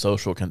back to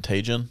social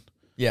contagion.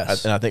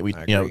 Yes. And I think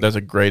there's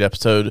a great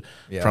episode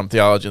Yeah. from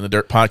Theology in the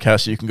Dirt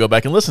podcast you can go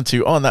back and listen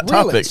to on that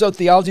Really? topic. So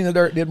Theology in the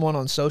Dirt did one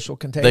on social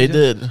contagion? They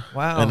did.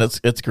 Wow. And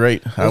it's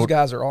great. Those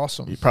guys are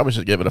awesome. You probably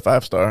should give it a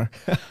 5-star.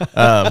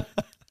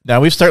 Now,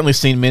 we've certainly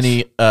seen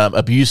many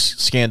abuse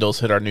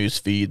scandals hit our news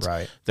feeds.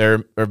 Right.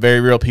 There are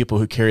very real people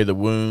who carry the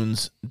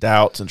wounds,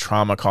 doubts, and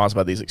trauma caused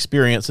by these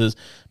experiences.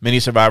 Many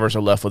survivors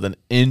are left with an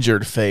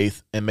injured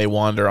faith and may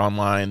wander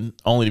online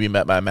only to be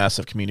met by a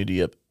massive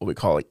community of what we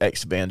call like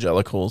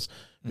ex-evangelicals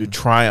who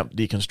triumph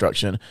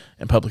deconstruction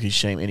and publicly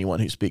shame anyone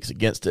who speaks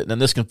against it. And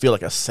this can feel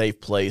like a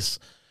safe place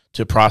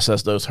to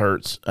process those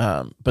hurts,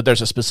 but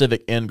there's a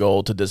specific end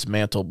goal to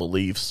dismantle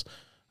beliefs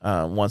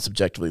one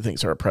subjectively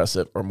thinks are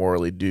oppressive or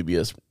morally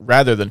dubious,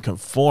 rather than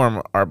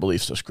conform our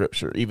beliefs to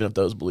Scripture, even if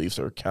those beliefs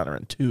are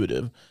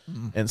counterintuitive.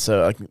 And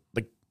so,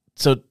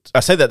 so I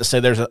say that to say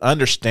there's an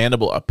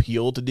understandable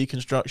appeal to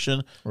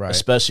deconstruction, Right.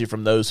 especially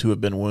from those who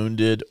have been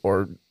wounded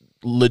or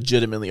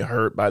legitimately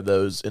hurt by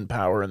those in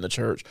power in the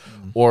church,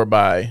 or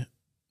by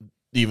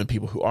even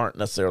people who aren't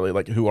necessarily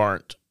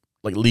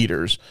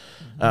leaders,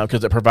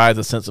 because it provides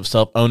a sense of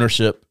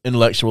self-ownership,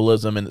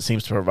 intellectualism, and it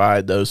seems to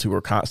provide those who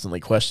are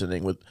constantly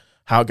questioning with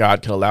how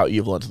God can allow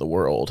evil into the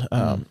world.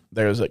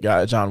 There's a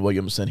guy, John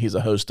Williamson, he's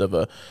a host of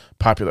a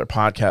popular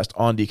podcast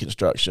on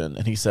deconstruction,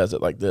 and he says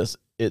it like this: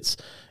 it's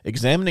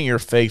examining your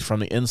faith from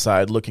the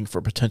inside, looking for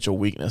potential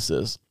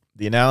weaknesses.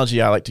 The analogy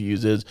I like to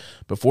use is,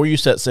 before you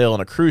set sail on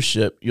a cruise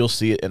ship, you'll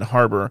see it in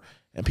harbor,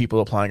 and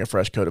people applying a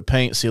fresh coat of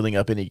paint, sealing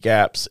up any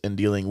gaps, and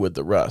dealing with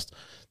the rust.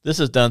 This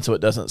is done so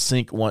it doesn't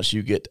sink once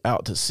you get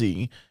out to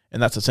sea.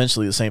 And that's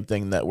essentially the same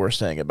thing that we're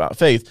saying about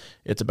faith.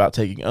 It's about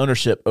taking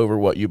ownership over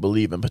what you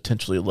believe and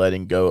potentially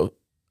letting go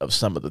of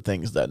some of the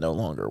things that no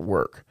longer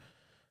work.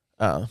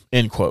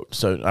 End quote.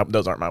 So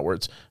those aren't my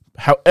words.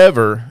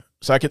 However,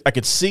 so I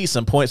could see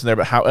some points in there,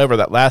 but however,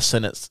 that last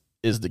sentence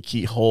is the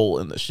key hole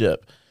in the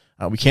ship.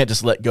 We can't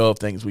just let go of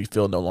things we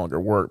feel no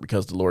longer work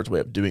because the Lord's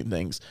way of doing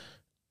things,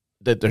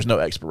 that there's no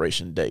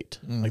expiration date.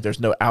 Like there's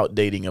no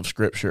outdating of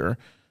Scripture.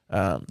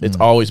 It's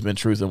always been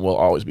truth and will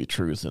always be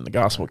truth, and the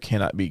gospel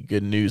cannot be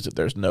good news if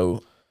there's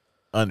no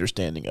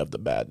understanding of the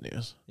bad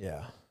news.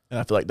 Yeah. And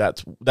I feel like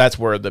that's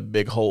where the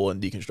big hole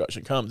in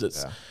deconstruction comes.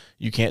 It's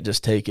you can't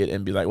just take it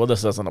and be like, well,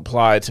 this doesn't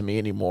apply to me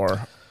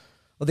anymore.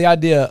 Well, the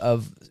idea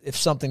of if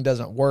something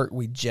doesn't work,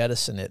 we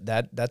jettison it.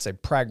 That's a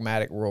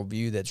pragmatic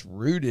worldview that's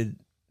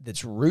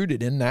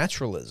rooted in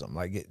naturalism.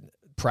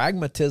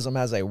 Pragmatism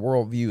as a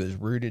worldview is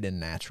rooted in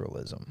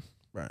naturalism.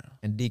 Right.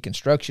 And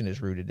deconstruction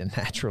is rooted in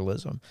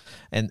naturalism.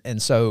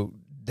 And so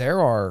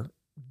there are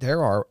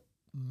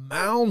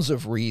mounds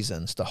of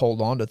reasons to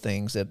hold on to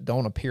things that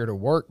don't appear to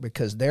work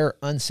because there are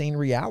unseen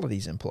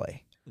realities in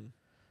play.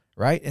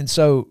 Right? And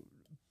so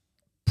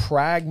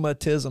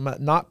pragmatism,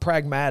 not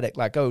pragmatic,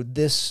 like, oh,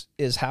 this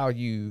is how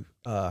you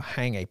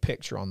hang a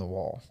picture on the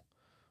wall.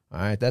 All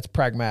right, that's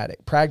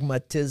pragmatic.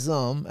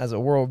 Pragmatism as a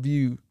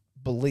worldview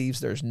believes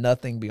there's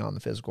nothing beyond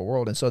the physical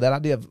world. And so that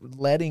idea of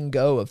letting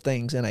go of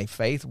things in a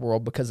faith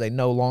world because they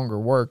no longer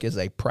work is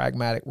a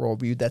pragmatic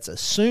worldview that's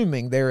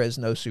assuming there is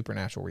no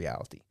supernatural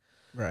reality.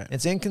 Right.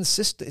 It's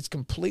inconsistent. It's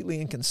completely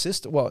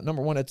inconsistent. Well,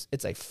 number one,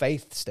 it's a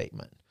faith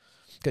statement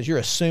because you're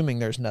assuming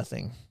there's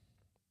nothing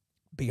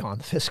beyond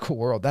the physical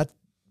world.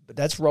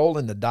 That's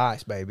rolling the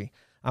dice, baby.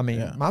 I mean,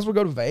 might as well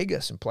go to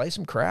Vegas and play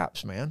some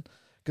craps, man,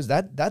 because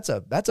that's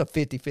a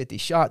 50-50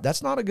 shot.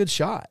 That's not a good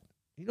shot.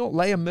 You don't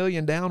lay $1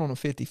 million down on a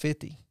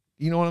 50-50.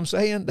 You know what I'm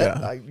saying?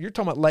 You're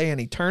talking about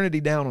laying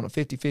eternity down on a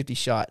 50-50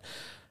 shot.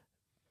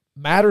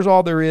 Matter's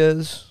all there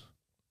is.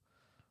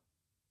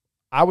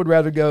 I would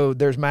rather go,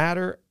 there's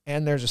matter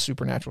and there's a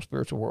supernatural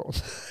spiritual world.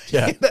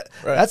 Yeah.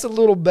 That's a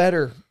little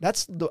better.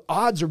 The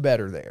odds are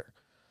better there.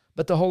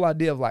 But the whole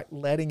idea of like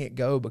letting it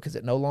go because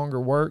it no longer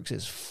works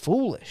is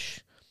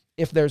foolish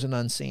if there's an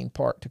unseen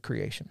part to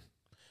creation.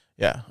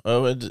 Yeah.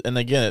 Oh, and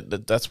again,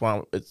 that's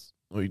why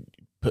we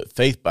put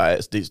faith by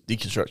it. It's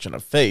deconstruction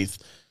of faith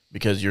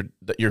because you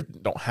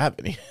don't have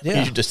any.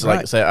 Yeah, you just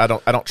like say I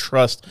don't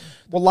trust.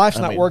 Well, life's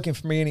not working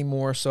for me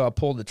anymore, so I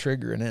pulled the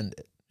trigger and ended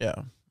it. Yeah.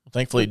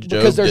 Thankfully,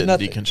 Job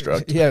didn't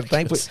deconstruct. Yeah,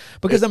 thankfully,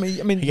 because I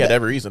mean, he had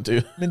every reason to.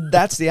 I mean,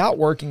 that's the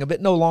outworking of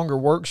it. No longer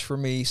works for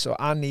me, so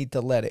I need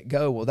to let it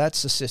go. Well,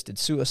 that's assisted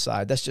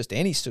suicide. That's just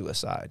any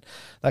suicide.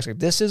 That's like,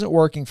 this isn't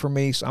working for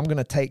me, so I'm going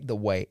to take the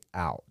way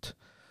out.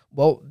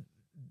 Well,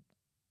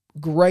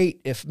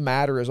 great if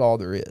matter is all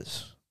there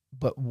is.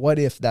 But what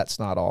if that's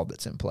not all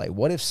that's in play?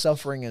 What if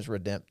suffering is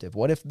redemptive?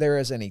 What if there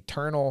is an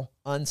eternal,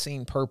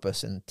 unseen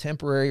purpose in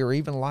temporary or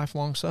even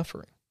lifelong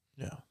suffering?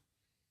 Yeah.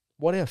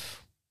 What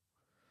if?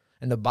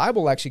 And the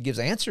Bible actually gives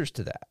answers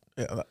to that.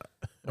 Yeah. Right?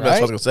 That's what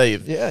I was going to say.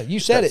 Yeah, you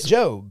said it,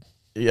 Job.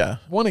 Yeah.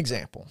 One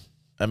example.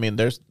 I mean,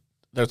 there's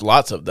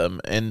lots of them.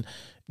 And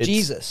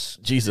Jesus,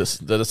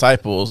 the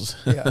disciples.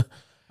 yeah.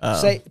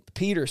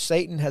 Peter,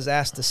 Satan has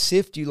asked to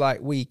sift you like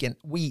wheat,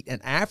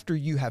 and after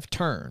you have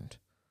turned,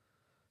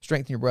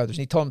 strengthen your brothers.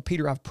 And he told him,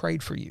 Peter, I've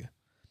prayed for you.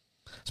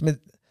 So, I mean,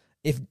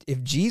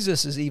 if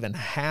Jesus is even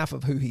half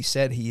of who he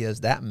said he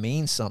is, that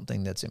means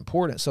something that's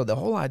important. So the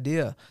whole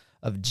idea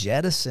of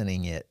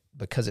jettisoning it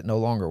because it no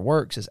longer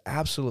works is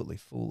absolutely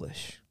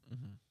foolish.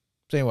 Mm-hmm.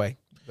 So anyway,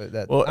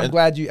 I'm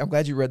glad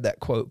you read that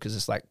quote, because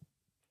it's like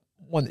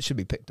one that should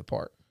be picked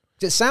apart.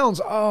 It sounds,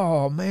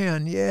 oh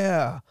man,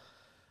 yeah,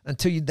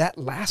 until that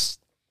last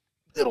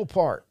little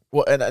part.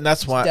 Well, and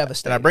that's why,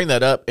 and I bring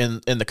that up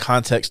in the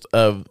context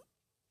of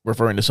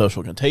referring to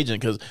social contagion,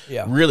 because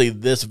really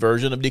this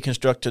version of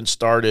deconstruction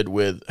started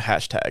with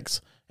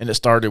hashtags, and it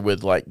started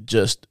with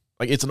just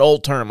it's an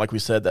old term, like we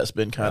said, that's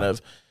been kind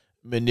of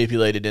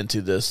manipulated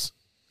into this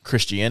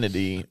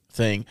Christianity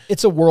thing.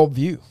 It's a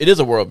worldview. It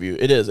is a worldview.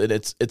 It is.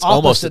 It's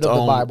almost its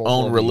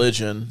own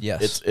religion.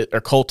 Yes. It's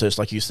occultist,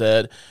 like you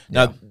said.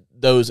 Now,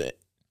 those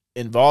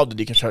involved in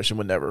deconstruction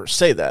would never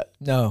say that.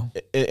 No.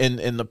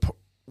 And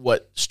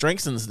what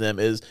strengthens them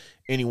is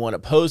anyone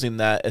opposing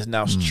that is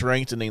now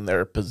strengthening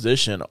their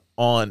position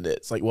on it.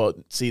 It's like, well,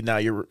 see, now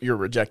you're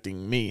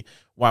rejecting me.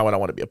 Why would I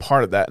want to be a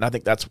part of that? And I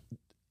think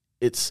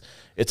it's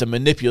a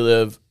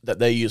manipulative that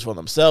they use for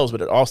themselves,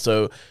 but it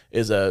also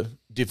is a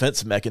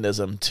defense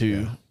mechanism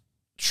to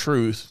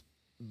truth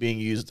being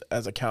used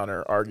as a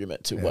counter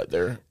argument to what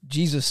they're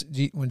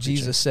when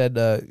Jesus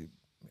said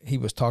he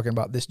was talking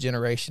about this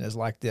generation is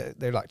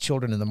they're like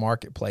children in the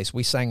marketplace.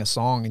 We sang a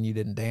song and you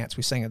didn't dance.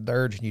 We sang a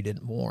dirge and you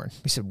didn't mourn.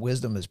 He said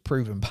wisdom is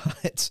proven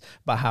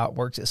by how it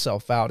works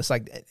itself out. It's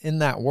like in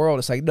that world,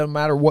 it's like it doesn't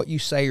matter what you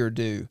say or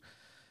do.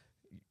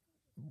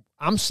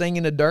 I'm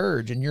singing a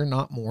dirge and you're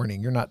not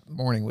mourning. You're not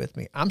mourning with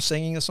me. I'm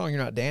singing a song,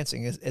 you're not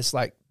dancing. It's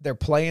like they're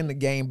playing the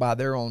game by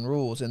their own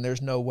rules, and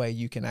there's no way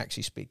you can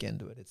actually speak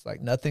into it. It's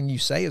like nothing you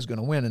say is going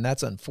to win, and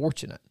that's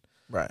unfortunate.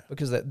 Right.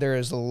 Because there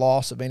is a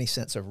loss of any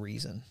sense of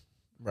reason.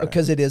 Right.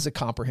 Because it is a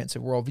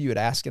comprehensive worldview. It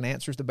asks and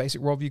answers the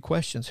basic worldview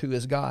questions. Who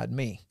is God?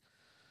 Me.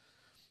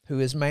 Who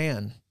is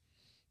man?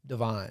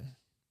 Divine.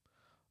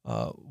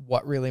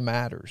 What really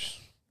matters?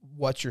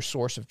 What's your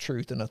source of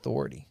truth and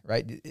authority,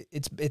 right?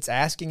 It's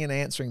asking and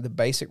answering the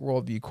basic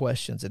worldview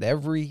questions that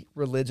every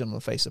religion on the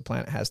face of the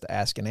planet has to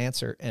ask and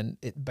answer, and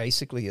it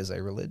basically is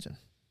a religion.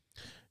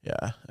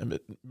 Yeah. I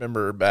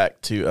remember back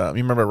to, you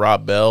remember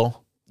Rob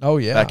Bell? Oh,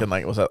 yeah. Back in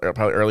was that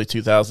probably early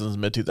 2000s,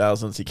 mid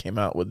 2000s, he came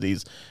out with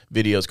these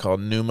videos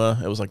called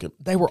Pneuma. It was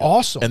they were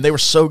awesome. And they were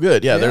so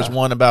good. Yeah. There's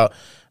one about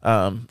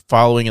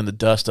following in the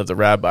dust of the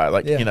rabbi,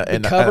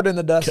 and covered in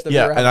the dust of the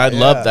rabbi. And I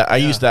love that. I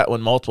used that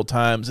one multiple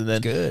times. And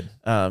then, good.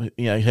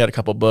 He had a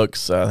couple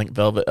books, I think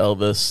Velvet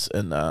Elvis,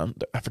 and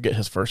I forget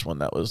his first one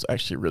that was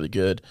actually really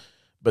good.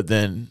 But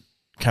then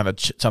kind of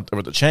something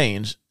with a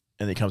change,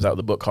 and he comes out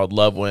with a book called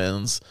Love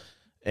Wins,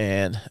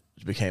 and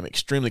it became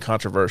extremely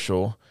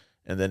controversial.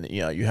 And then,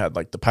 you had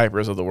the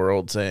Pipers of the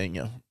world saying,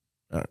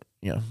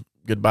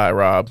 goodbye,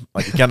 Rob.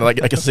 Kind of I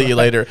can see you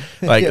later.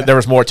 There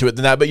was more to it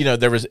than that, but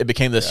it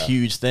became this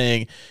huge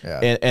thing.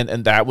 Yeah.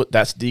 And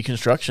that's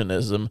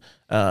deconstructionism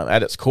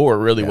at its core.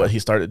 Really, what he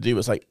started to do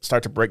was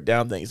start to break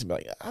down things and be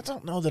like, I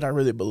don't know that I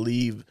really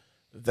believe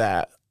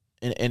that.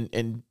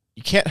 And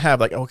you can't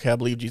have okay, I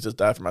believe Jesus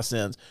died for my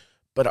sins,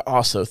 but I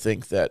also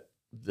think that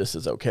this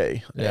is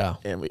okay. Yeah.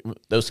 And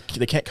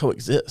they can't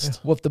coexist. Yeah.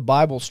 Well, if the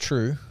Bible's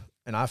true,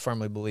 and I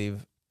firmly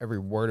believe every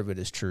word of it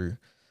is true.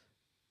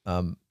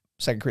 2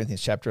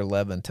 Corinthians chapter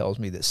 11 tells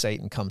me that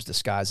Satan comes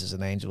disguised as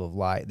an angel of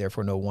light.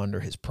 Therefore, no wonder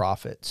his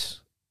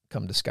prophets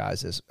come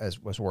disguised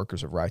as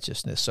workers of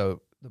righteousness.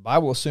 So the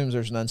Bible assumes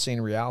there's an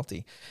unseen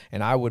reality,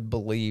 and I would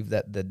believe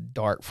that the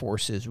dark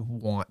forces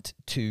want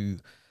to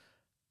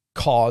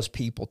cause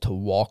people to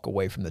walk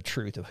away from the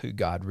truth of who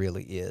God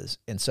really is.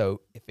 And so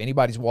if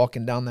anybody's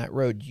walking down that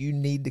road, you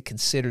need to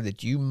consider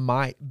that you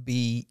might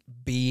be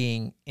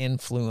being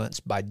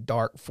influenced by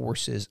dark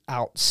forces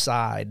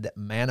outside that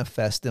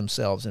manifest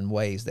themselves in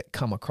ways that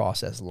come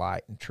across as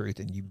light and truth,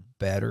 and you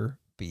better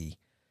be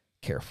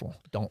careful.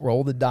 Don't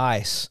roll the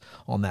dice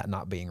on that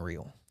not being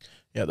real.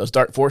 Yeah, those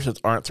dark forces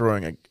aren't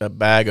throwing a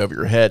bag over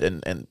your head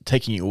and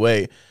taking you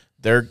away.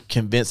 They're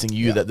convincing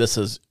you that this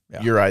is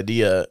your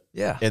idea,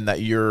 and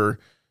that you're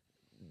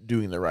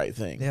doing the right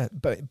thing. Yeah,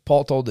 but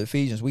Paul told the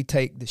Ephesians, we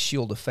take the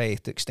shield of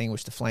faith to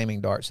extinguish the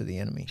flaming darts of the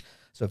enemy.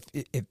 So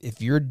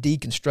if you're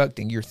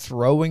deconstructing, you're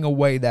throwing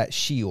away that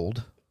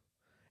shield,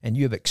 and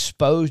you have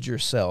exposed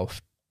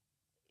yourself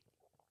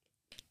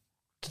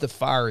to the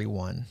fiery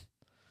one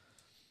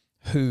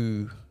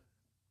who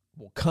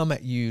will come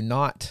at you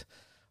not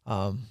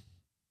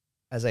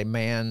as a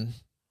man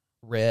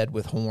red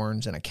with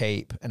horns and a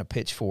cape and a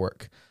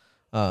pitchfork,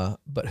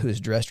 but who is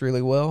dressed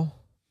really well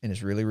and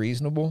is really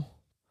reasonable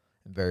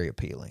and very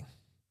appealing,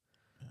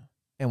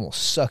 and will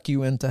suck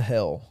you into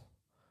hell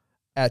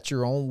at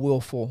your own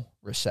willful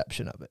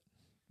reception of it.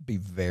 Be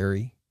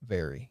very,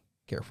 very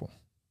careful.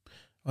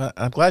 Well,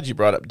 I'm glad you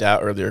brought up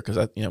doubt earlier,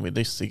 because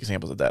we see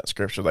examples of that in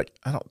Scripture.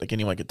 I don't think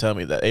anyone could tell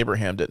me that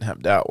Abraham didn't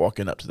have doubt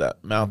walking up to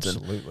that mountain.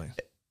 Absolutely.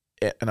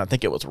 and I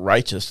think it was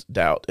righteous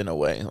doubt in a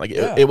way. Like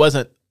Yeah. it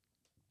wasn't.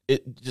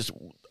 It just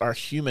our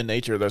human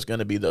nature. There's going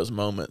to be those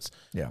moments.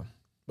 Yeah.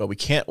 But we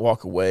can't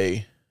walk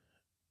away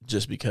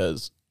just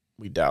because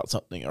we doubt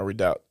something or we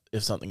doubt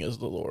if something is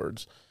the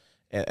Lord's.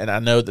 And I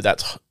know that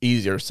that's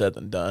easier said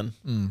than done.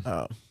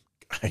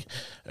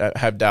 I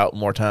have doubt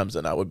more times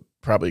than I would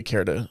probably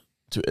care to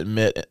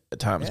admit at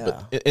times. Yeah.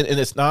 But and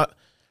it's not.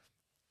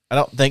 I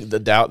don't think the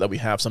doubt that we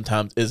have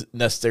sometimes is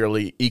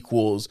necessarily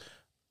equals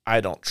I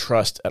don't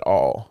trust at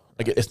all.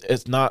 Like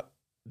it's not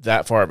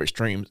that far of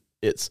extremes.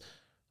 It's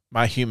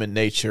my human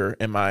nature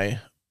and my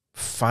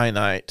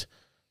finite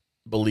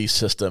belief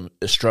system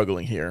is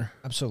struggling here.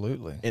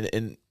 Absolutely.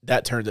 And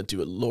that turns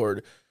into,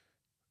 Lord,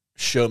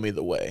 show me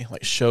the way.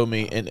 Like show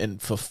me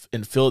and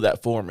fill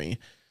that for me.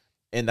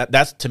 And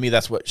that's to me,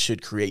 that's what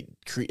should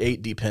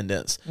create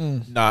dependence,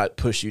 not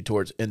push you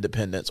towards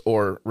independence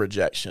or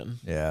rejection.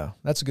 Yeah,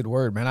 that's a good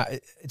word, man.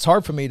 It's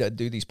hard for me to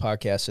do these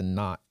podcasts and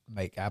not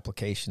make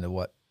application of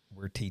what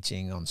we're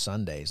teaching on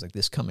Sundays, like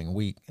this coming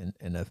week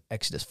in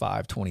Exodus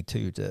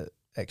 5:22 to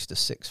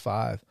Exodus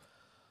 6:5.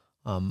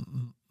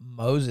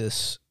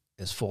 Moses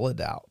is full of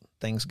doubt.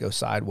 Things go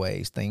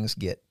sideways. Things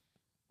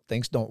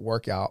don't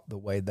work out the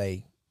way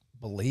they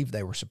believe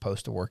they were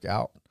supposed to work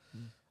out.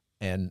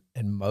 And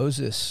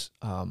Moses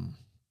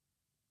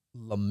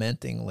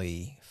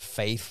lamentingly,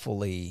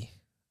 faithfully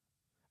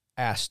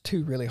asks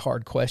two really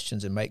hard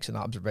questions and makes an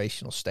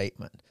observational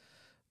statement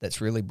that's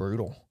really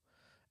brutal.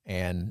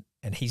 And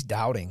he's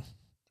doubting.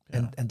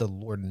 Yeah. And the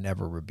Lord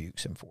never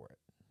rebukes him for it.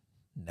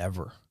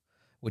 Never.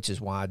 Which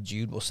is why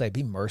Jude will say,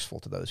 be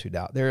merciful to those who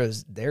doubt. There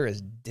is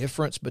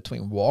difference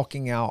between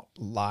walking out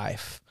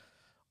life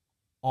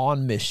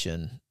on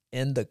mission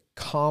in the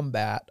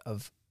combat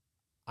of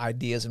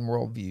ideas and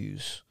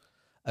worldviews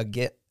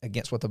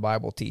against what the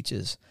Bible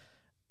teaches,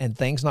 and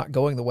things not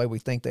going the way we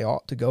think they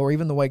ought to go, or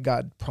even the way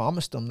God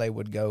promised them they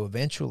would go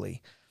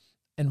eventually,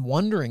 and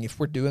wondering if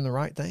we're doing the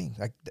right thing.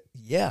 Like,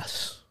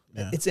 yes,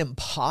 it's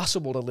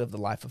impossible to live the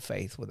life of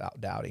faith without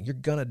doubting. You're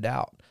going to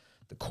doubt.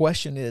 The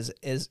question is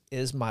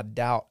my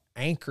doubt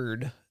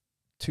anchored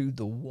to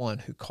the one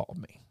who called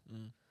me?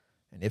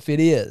 And if it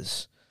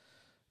is,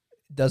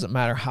 it doesn't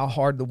matter how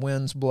hard the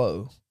winds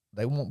blow,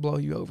 they won't blow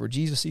you over.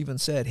 Jesus even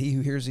said, he who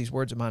hears these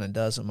words of mine and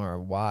does them are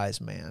a wise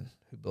man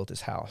who built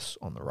his house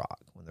on the rock.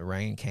 When the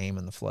rain came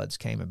and the floods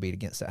came and beat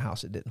against that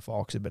house, it didn't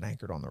fall because it had been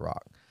anchored on the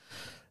rock.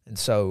 And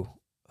so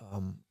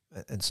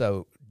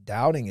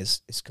doubting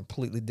is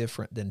completely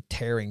different than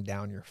tearing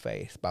down your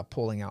faith by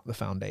pulling out the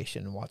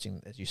foundation and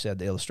watching, as you said,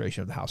 the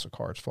illustration of the house of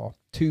cards fall.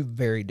 Two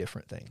very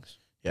different things.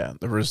 Yeah,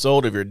 the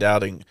result of your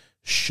doubting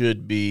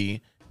should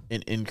be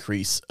an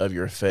increase of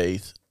your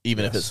faith,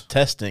 even if it's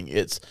testing.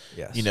 It's,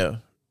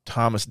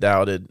 Thomas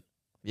doubted,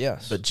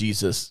 but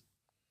Jesus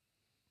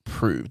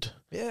proved.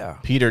 Yeah.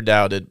 Peter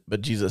doubted,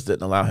 but Jesus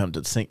didn't allow him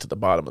to sink to the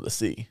bottom of the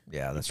sea.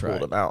 Yeah, that's pulled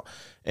right. him out.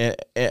 And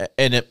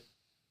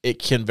it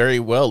can very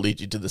well lead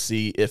you to the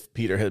sea if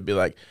Peter had be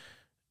like,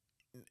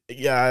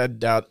 yeah, I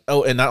doubt.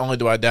 Oh, and not only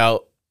do I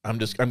doubt, I'm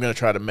going to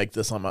try to make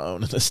this on my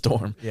own in this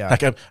storm. Yeah.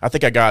 Like I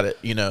think I got it,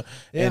 Yeah.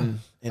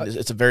 And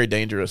it's a very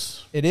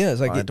dangerous It is.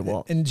 line to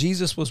walk. And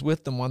Jesus was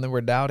with them when they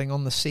were doubting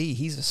on the sea.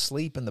 He's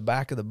asleep in the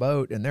back of the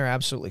boat, and they're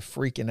absolutely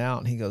freaking out.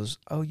 And he goes,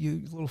 oh,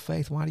 you little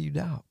faith, why do you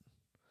doubt?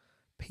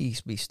 Peace,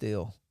 be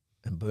still.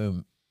 And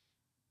boom,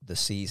 the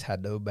seas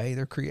had to obey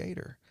their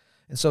creator.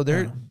 And so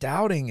their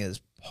doubting is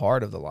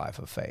part of the life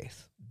of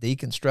faith.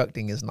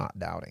 Deconstructing is not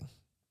doubting.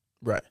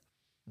 Right.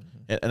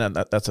 And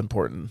that's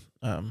important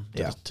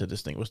to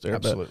distinguish there.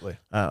 Absolutely.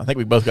 But, I think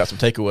we both got some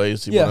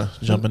takeaways. You want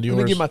to jump into yours?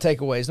 Let me give my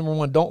takeaways. Number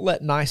one, don't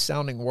let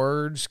nice-sounding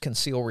words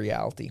conceal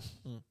reality.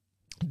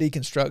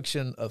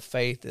 Deconstruction of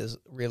faith is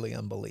really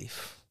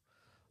unbelief.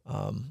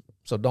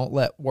 So don't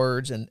let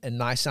words and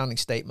nice-sounding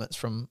statements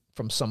from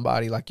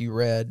somebody like you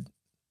read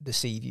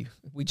deceive you.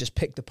 We just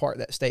picked apart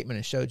that statement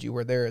and showed you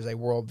where there is a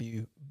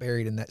worldview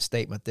buried in that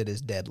statement that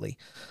is deadly.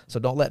 So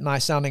don't let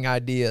nice-sounding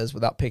ideas,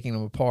 without picking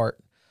them apart,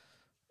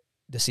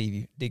 deceive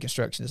you.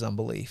 Deconstruction is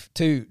unbelief.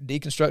 Two,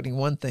 deconstructing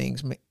one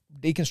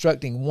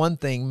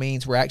thing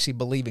means we're actually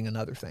believing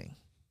another thing.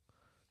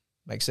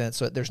 Makes sense?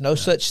 So there's no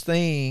such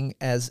thing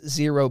as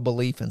zero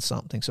belief in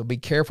something. So be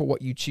careful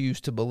what you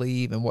choose to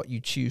believe and what you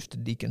choose to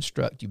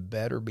deconstruct. You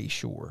better be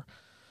sure.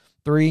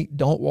 Three,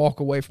 don't walk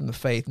away from the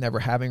faith never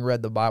having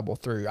read the Bible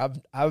through.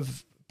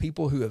 I've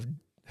people who have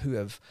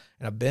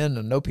and I've been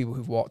and know people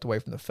who've walked away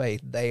from the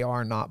faith. They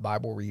are not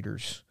Bible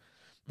readers.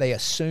 They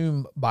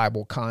assume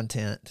Bible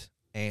content,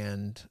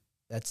 and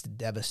that's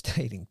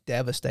devastating.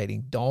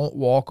 Don't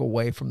walk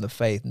away from the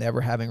faith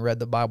never having read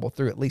the Bible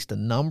through at least a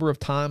number of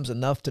times,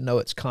 enough to know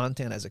its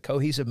content as a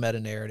cohesive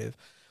meta-narrative,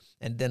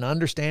 and then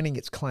understanding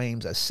its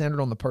claims as centered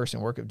on the person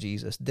and work of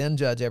Jesus, then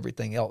judge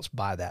everything else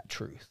by that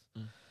truth.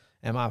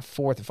 And my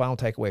fourth and final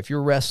takeaway, if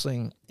you're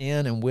wrestling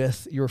in and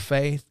with your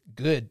faith,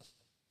 good.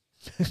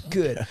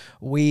 Good.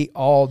 We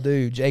all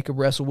do. Jacob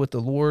wrestled with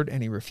the Lord,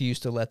 and he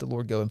refused to let the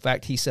Lord go. In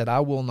fact, he said, I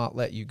will not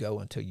let you go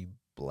until you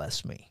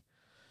bless me.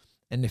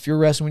 And if you're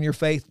wrestling in your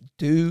faith,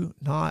 do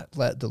not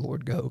let the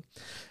Lord go.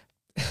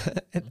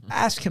 and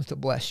ask him to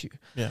bless you.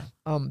 Yeah.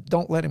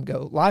 Don't let him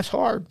go. Life's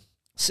hard.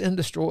 Sin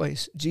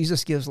destroys.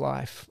 Jesus gives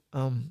life.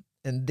 And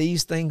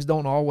these things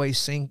don't always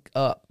sync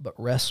up, but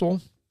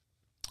wrestle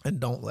and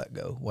don't let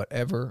go.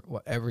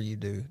 Whatever you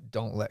do,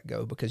 don't let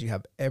go, because you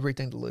have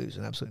everything to lose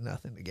and absolutely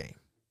nothing to gain.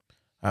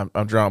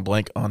 I'm drawing a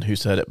blank on who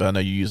said it, but I know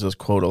you use this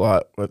quote a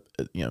lot. With,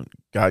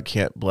 God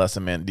can't bless a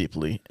man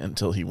deeply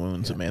until he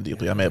wounds a man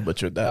deeply. I may have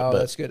butchered that. Oh, but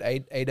that's good.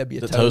 A.W.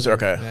 the Tozer.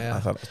 Okay. Yeah. I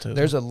thought it was Tozer.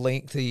 There's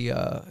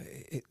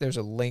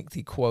a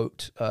lengthy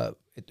quote.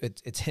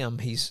 It's him.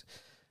 He's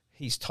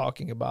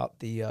talking about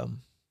the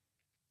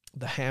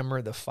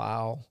hammer, the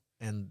file,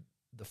 and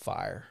the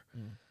fire.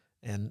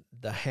 And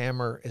the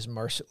hammer is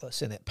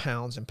merciless, and it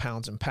pounds and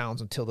pounds and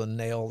pounds until the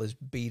nail is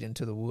beat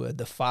into the wood.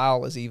 The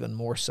file is even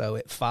more so.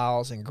 It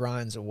files and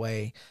grinds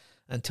away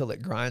until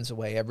it grinds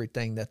away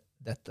everything that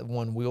the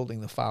one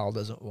wielding the file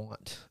doesn't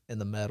want in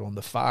the metal. And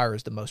the fire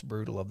is the most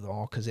brutal of them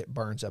all, because it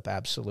burns up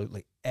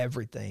absolutely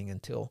everything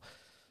until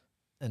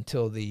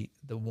the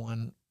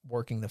one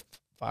working the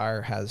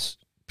fire has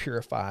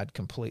purified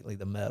completely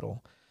the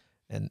metal.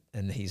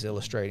 And he's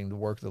illustrating the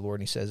work of the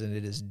Lord, and he says, and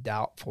it is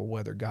doubtful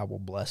whether God will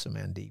bless a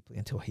man deeply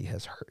until he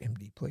has hurt him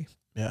deeply.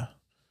 Yeah.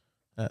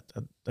 I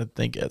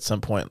think at some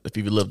point, if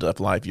you've lived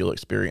enough life, you'll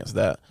experience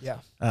that. Yeah.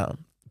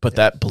 But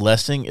that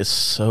blessing is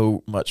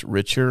so much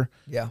richer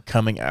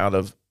coming out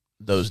of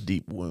those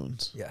deep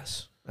wounds.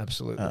 Yes,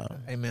 absolutely.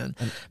 Amen.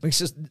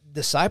 Because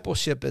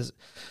discipleship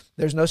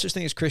there's no such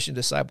thing as Christian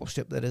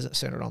discipleship that isn't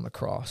centered on the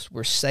cross.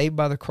 We're saved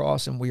by the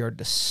cross, and we are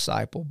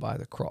discipled by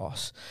the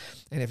cross.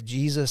 And if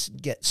Jesus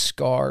gets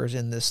scars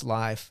in this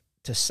life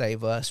to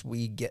save us,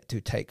 we get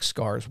to take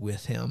scars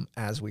with him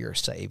as we are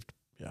saved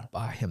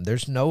by him.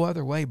 There's no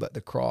other way but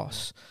the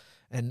cross.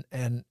 And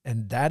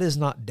that is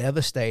not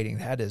devastating.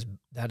 That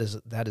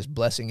is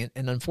blessing.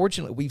 And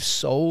unfortunately, we've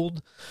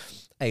sold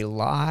a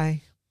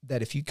lie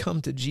that if you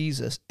come to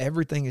Jesus,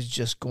 everything is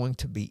just going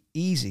to be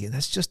easy. And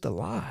that's just a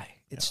lie.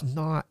 It's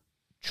not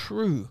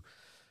true,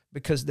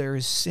 because there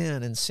is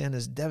sin, and sin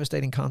has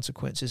devastating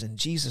consequences. And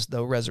Jesus,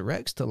 though,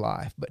 resurrects to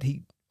life, but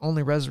he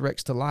only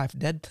resurrects to life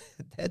dead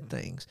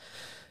things.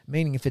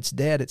 Meaning if it's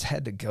dead, it's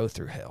had to go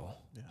through hell,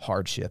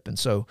 hardship. And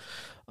so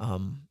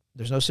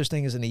there's no such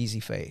thing as an easy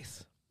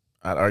faith.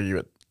 I'd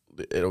argue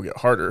it'll get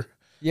harder.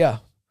 Yeah.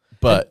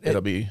 But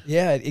it'll be...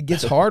 Yeah, it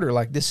gets harder.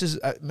 Like this is...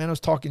 I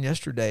was talking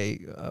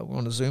yesterday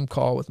on a Zoom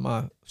call with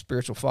my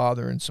spiritual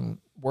father and some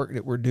work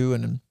that we're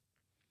doing.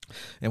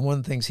 And one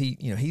of the things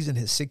he's in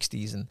his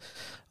 60s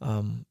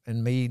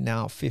and me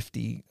now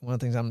 50. One of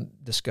the things I'm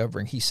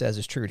discovering he says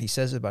is true. He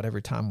says it about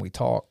every time we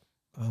talk.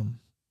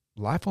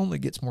 Life only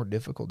gets more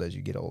difficult as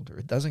you get older.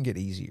 It doesn't get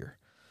easier.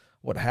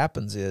 What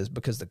happens is,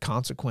 because the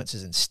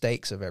consequences and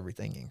stakes of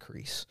everything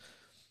increase,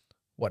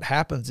 what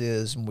happens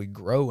is when we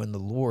grow in the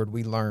Lord,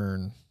 we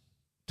learn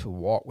to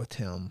walk with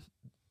him.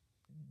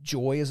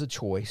 Joy is a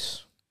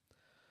choice.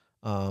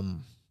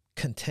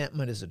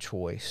 Contentment is a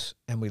choice,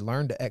 and we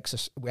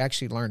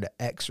actually learn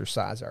to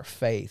exercise our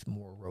faith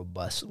more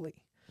robustly.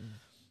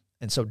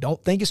 And so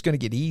don't think it's going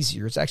to get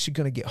easier. It's actually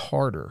going to get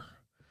harder,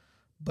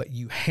 but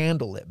you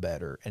handle it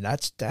better. And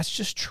that's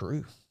just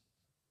true.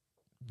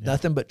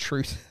 Nothing but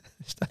truth.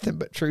 There's nothing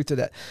but truth to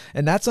that.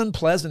 And that's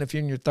unpleasant if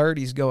you're in your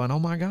 30s going, oh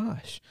my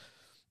gosh.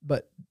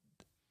 But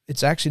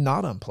it's actually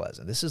not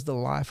unpleasant. This is the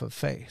life of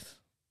faith.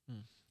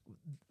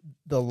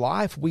 The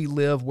life we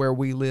live where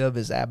we live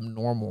is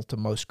abnormal to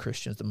most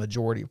Christians, the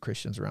majority of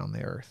Christians around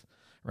the earth,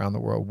 around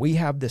the world. We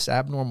have this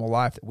abnormal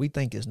life that we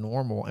think is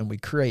normal, and we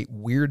create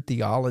weird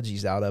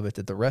theologies out of it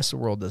that the rest of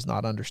the world does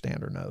not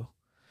understand or know.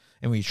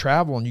 And when you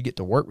travel and you get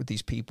to work with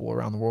these people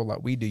around the world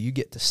like we do, you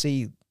get to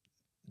see,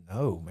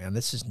 no, man,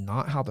 this is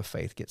not how the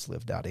faith gets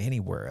lived out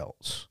anywhere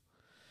else.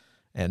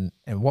 And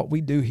what we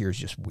do here is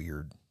just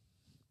weird.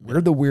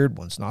 We're the weird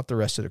ones, not the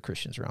rest of the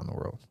Christians around the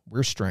world.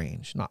 We're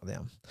strange, not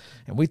them.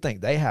 And we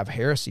think they have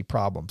heresy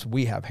problems.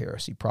 We have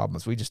heresy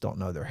problems. We just don't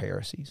know they're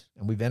heresies.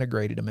 And we've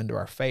integrated them into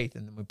our faith.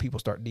 And then when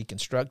people start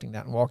deconstructing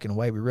that and walking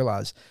away, we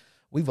realize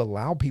we've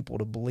allowed people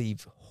to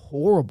believe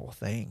horrible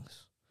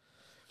things.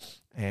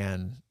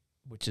 And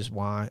which is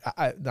why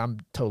I'm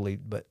totally,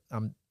 but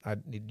I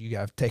need you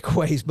guys to take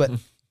takeaways, but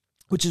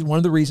which is one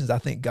of the reasons I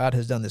think God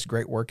has done this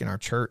great work in our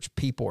church.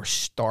 People are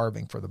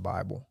starving for the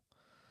Bible.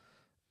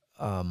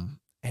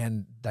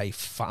 And they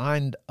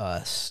find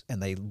us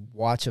and they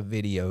watch a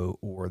video,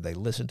 or they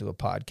listen to a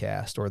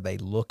podcast, or they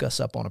look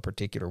us up on a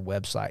particular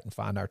website and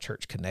find our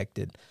church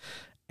connected.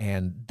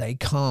 And they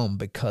come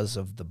because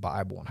of the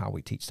Bible and how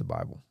we teach the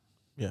Bible.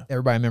 Yeah.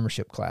 Everybody in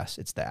membership class,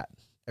 it's that.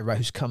 Everybody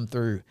who's come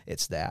through,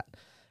 it's that.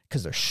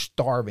 Because they're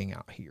starving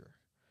out here.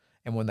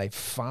 And when they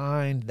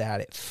find that,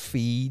 it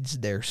feeds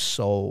their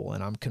soul.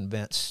 And I'm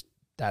convinced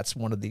that's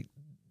one of the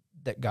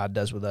that God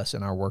does with us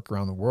in our work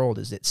around the world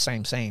is it's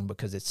same,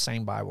 because it's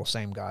same Bible,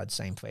 same God,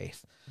 same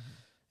faith.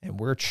 Mm-hmm. And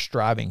we're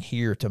striving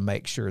here to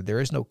make sure there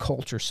is no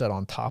culture set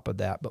on top of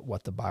that, but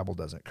what the Bible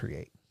doesn't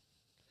create.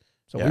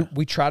 So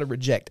we try to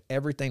reject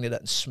everything that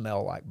doesn't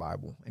smell like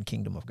Bible and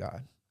kingdom of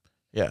God.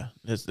 Yeah.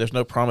 There's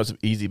no promise of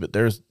easy, but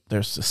there's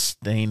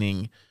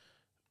sustaining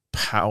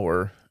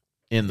power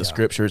in the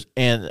scriptures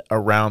and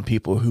around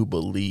people who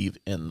believe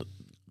in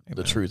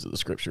the truths of the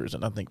scriptures.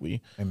 And I think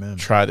we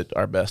try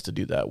our best to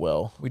do that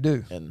well. We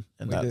do. And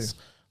that's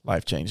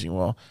life-changing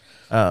well.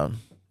 And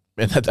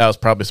that was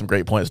probably some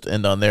great points to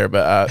end on there,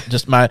 but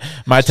just my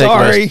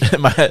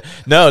takeaways.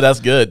 No,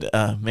 that's good.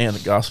 Man,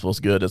 the gospel is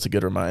good. It's a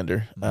good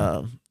reminder.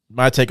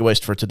 My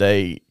takeaways for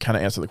today kind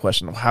of answer the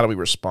question of how do we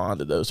respond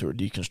to those who are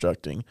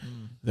deconstructing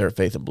their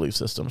faith and belief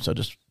system. So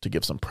just to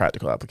give some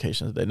practical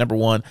applications today. Number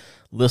one,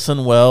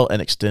 listen well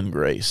and extend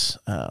grace.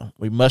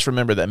 We must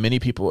remember that many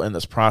people in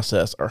this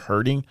process are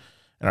hurting,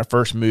 and our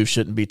first move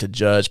shouldn't be to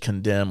judge,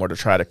 condemn, or to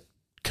try to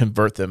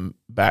convert them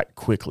back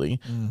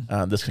quickly.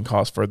 This can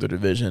cause further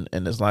division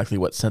and is likely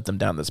what sent them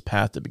down this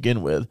path to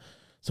begin with.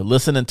 So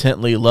listen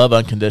intently, love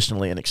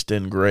unconditionally, and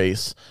extend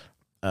grace.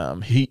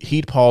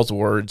 Heed Paul's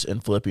words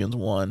in Philippians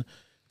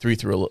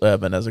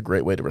 1:3-11 as a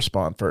great way to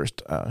respond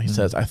first. He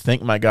says, I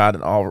thank my God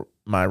in all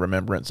my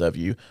remembrance of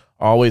you,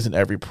 always in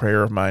every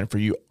prayer of mine for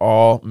you,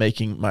 all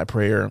making my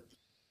prayer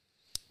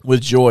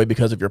with joy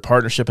because of your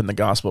partnership in the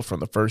gospel from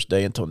the first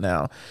day until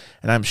now.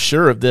 And I'm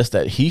sure of this,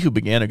 that he who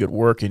began a good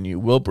work in you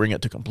will bring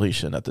it to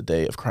completion at the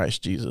day of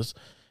Christ Jesus.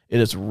 It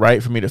is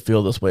right for me to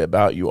feel this way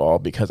about you all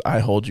because I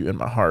hold you in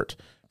my heart.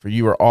 For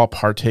you are all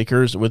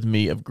partakers with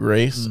me of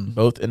grace,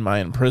 both in my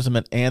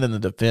imprisonment and in the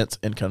defense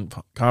and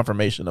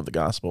confirmation of the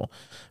gospel.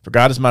 For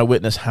God is my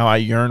witness how I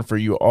yearn for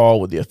you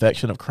all with the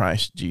affection of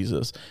Christ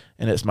Jesus.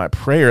 And it's my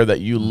prayer that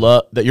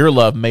that your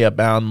love may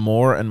abound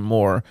more and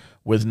more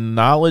with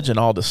knowledge and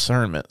all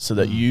discernment, so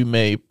that you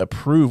may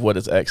approve what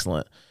is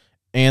excellent,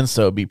 and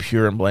so be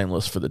pure and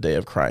blameless for the day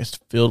of Christ,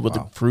 filled with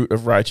the fruit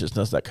of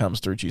righteousness that comes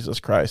through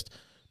Jesus Christ,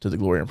 to the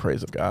glory and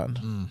praise of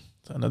God.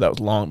 So I know that was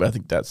long, but I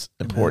think that's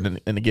important.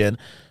 And again,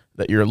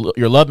 that your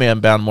love may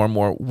abound more and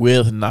more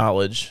with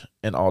knowledge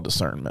and all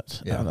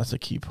discernment. Yeah. That's a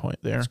key point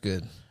there. That's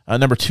good.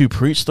 Number two,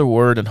 preach the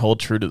word and hold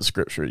true to the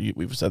scripture.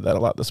 We've said that a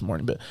lot this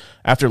morning, but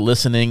after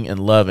listening and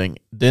loving,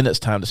 then it's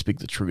time to speak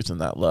the truth in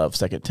that love.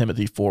 2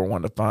 Timothy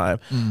 4:1-5.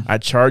 I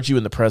charge you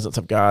in the presence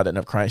of God and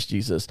of Christ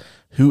Jesus,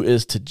 who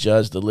is to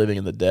judge the living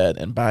and the dead,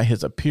 and by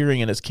his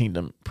appearing in his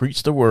kingdom,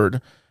 preach the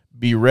word,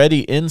 be ready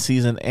in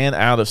season and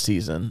out of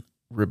season,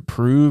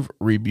 reprove,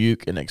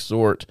 rebuke, and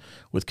exhort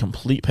with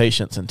complete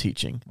patience and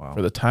teaching.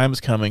 For the time is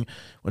coming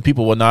when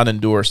people will not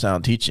endure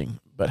sound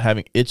teaching, but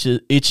having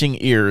itching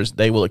ears,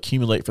 they will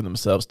accumulate for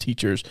themselves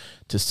teachers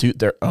to suit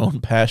their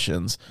own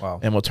passions,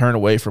 and will turn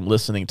away from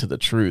listening to the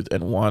truth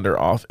and wander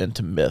off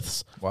into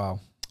myths.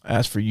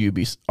 As for you,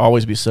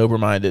 always be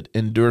sober-minded,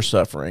 endure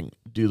suffering,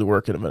 do the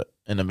work of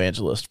an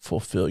evangelist,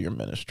 fulfill your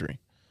ministry.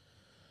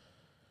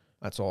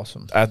 That's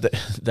awesome.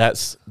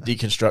 That's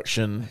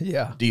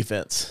deconstruction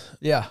defense.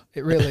 Yeah,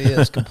 it really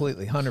is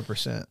completely,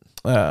 100%.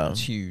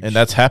 It's huge. And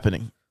that's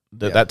happening.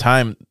 That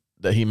time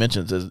that he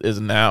mentions is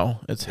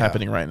now. It's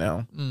happening right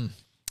now.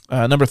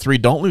 Number three,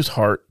 don't lose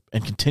heart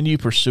and continue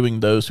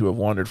pursuing those who have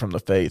wandered from the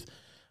faith.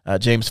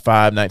 James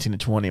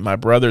 5:19-20. My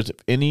brothers, if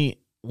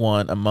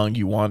anyone among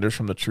you wanders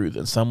from the truth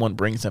and someone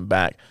brings him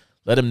back,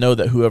 let him know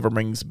that whoever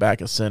brings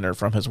back a sinner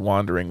from his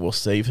wandering will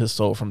save his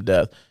soul from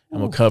death and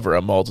will cover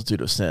a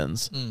multitude of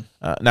sins.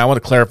 Now, I want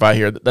to clarify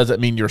here, that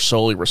doesn't mean you're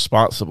solely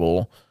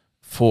responsible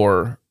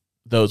for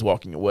those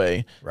walking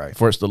away.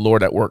 For it's the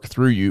Lord at work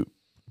through you.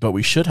 But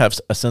we should have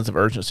a sense of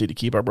urgency to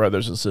keep our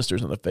brothers and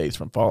sisters in the faith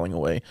from falling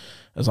away,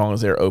 as long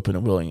as they're open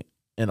and willing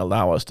and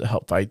allow us to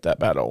help fight that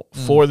battle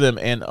for them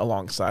and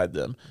alongside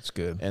them. That's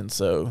good. And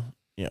so,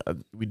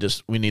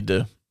 we need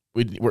to,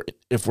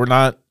 if we're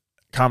not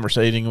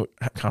conversating,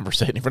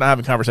 if we're not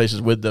having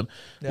conversations with them,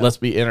 let's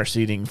be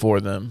interceding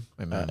for them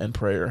in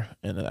prayer,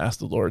 and then ask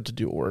the Lord to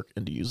do work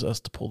and to use us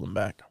to pull them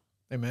back.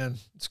 Amen.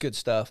 It's good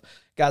stuff.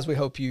 Guys, we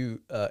hope you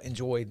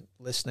enjoyed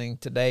listening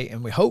today,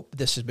 and we hope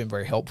this has been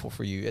very helpful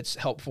for you. It's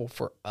helpful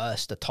for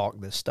us to talk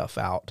this stuff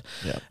out.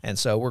 And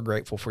so we're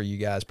grateful for you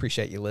guys.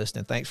 Appreciate you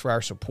listening. Thanks for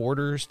our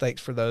supporters.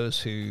 Thanks for those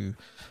who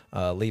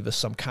leave us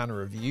some kind of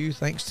review.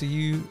 Thanks to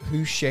you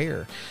who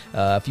share.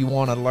 If you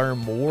want to learn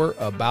more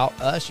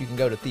about us, you can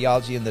go to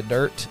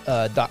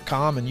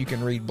theologyinthedirt.com, and you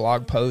can read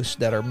blog posts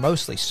that are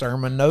mostly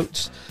sermon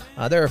notes.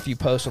 There are a few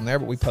posts on there,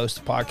 but we post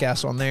the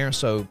podcast on there,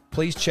 so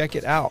please check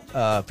it out.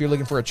 If you're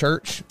looking for a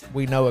church,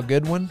 we know a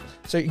good one.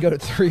 So you can go to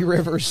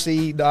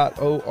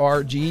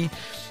threeriversc.org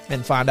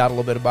and find out a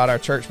little bit about our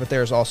church, but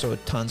there's also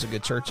tons of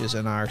good churches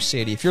in our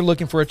city. If you're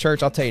looking for a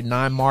church, I'll tell you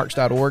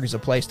 9marks.org is a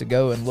place to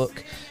go and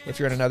look. If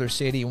you're in another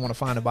city and want to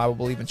find a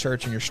Bible-believing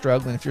church and you're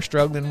struggling, if you're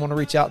struggling and want to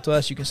reach out to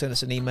us, you can send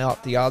us an email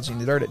at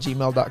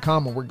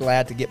theologyinthedirt@gmail.com, and we're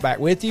glad to get back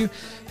with you,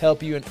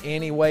 help you in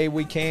any way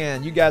we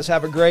can. You guys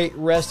have a great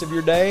rest of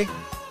your day.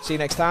 See you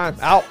next time.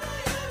 Out.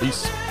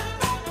 Peace.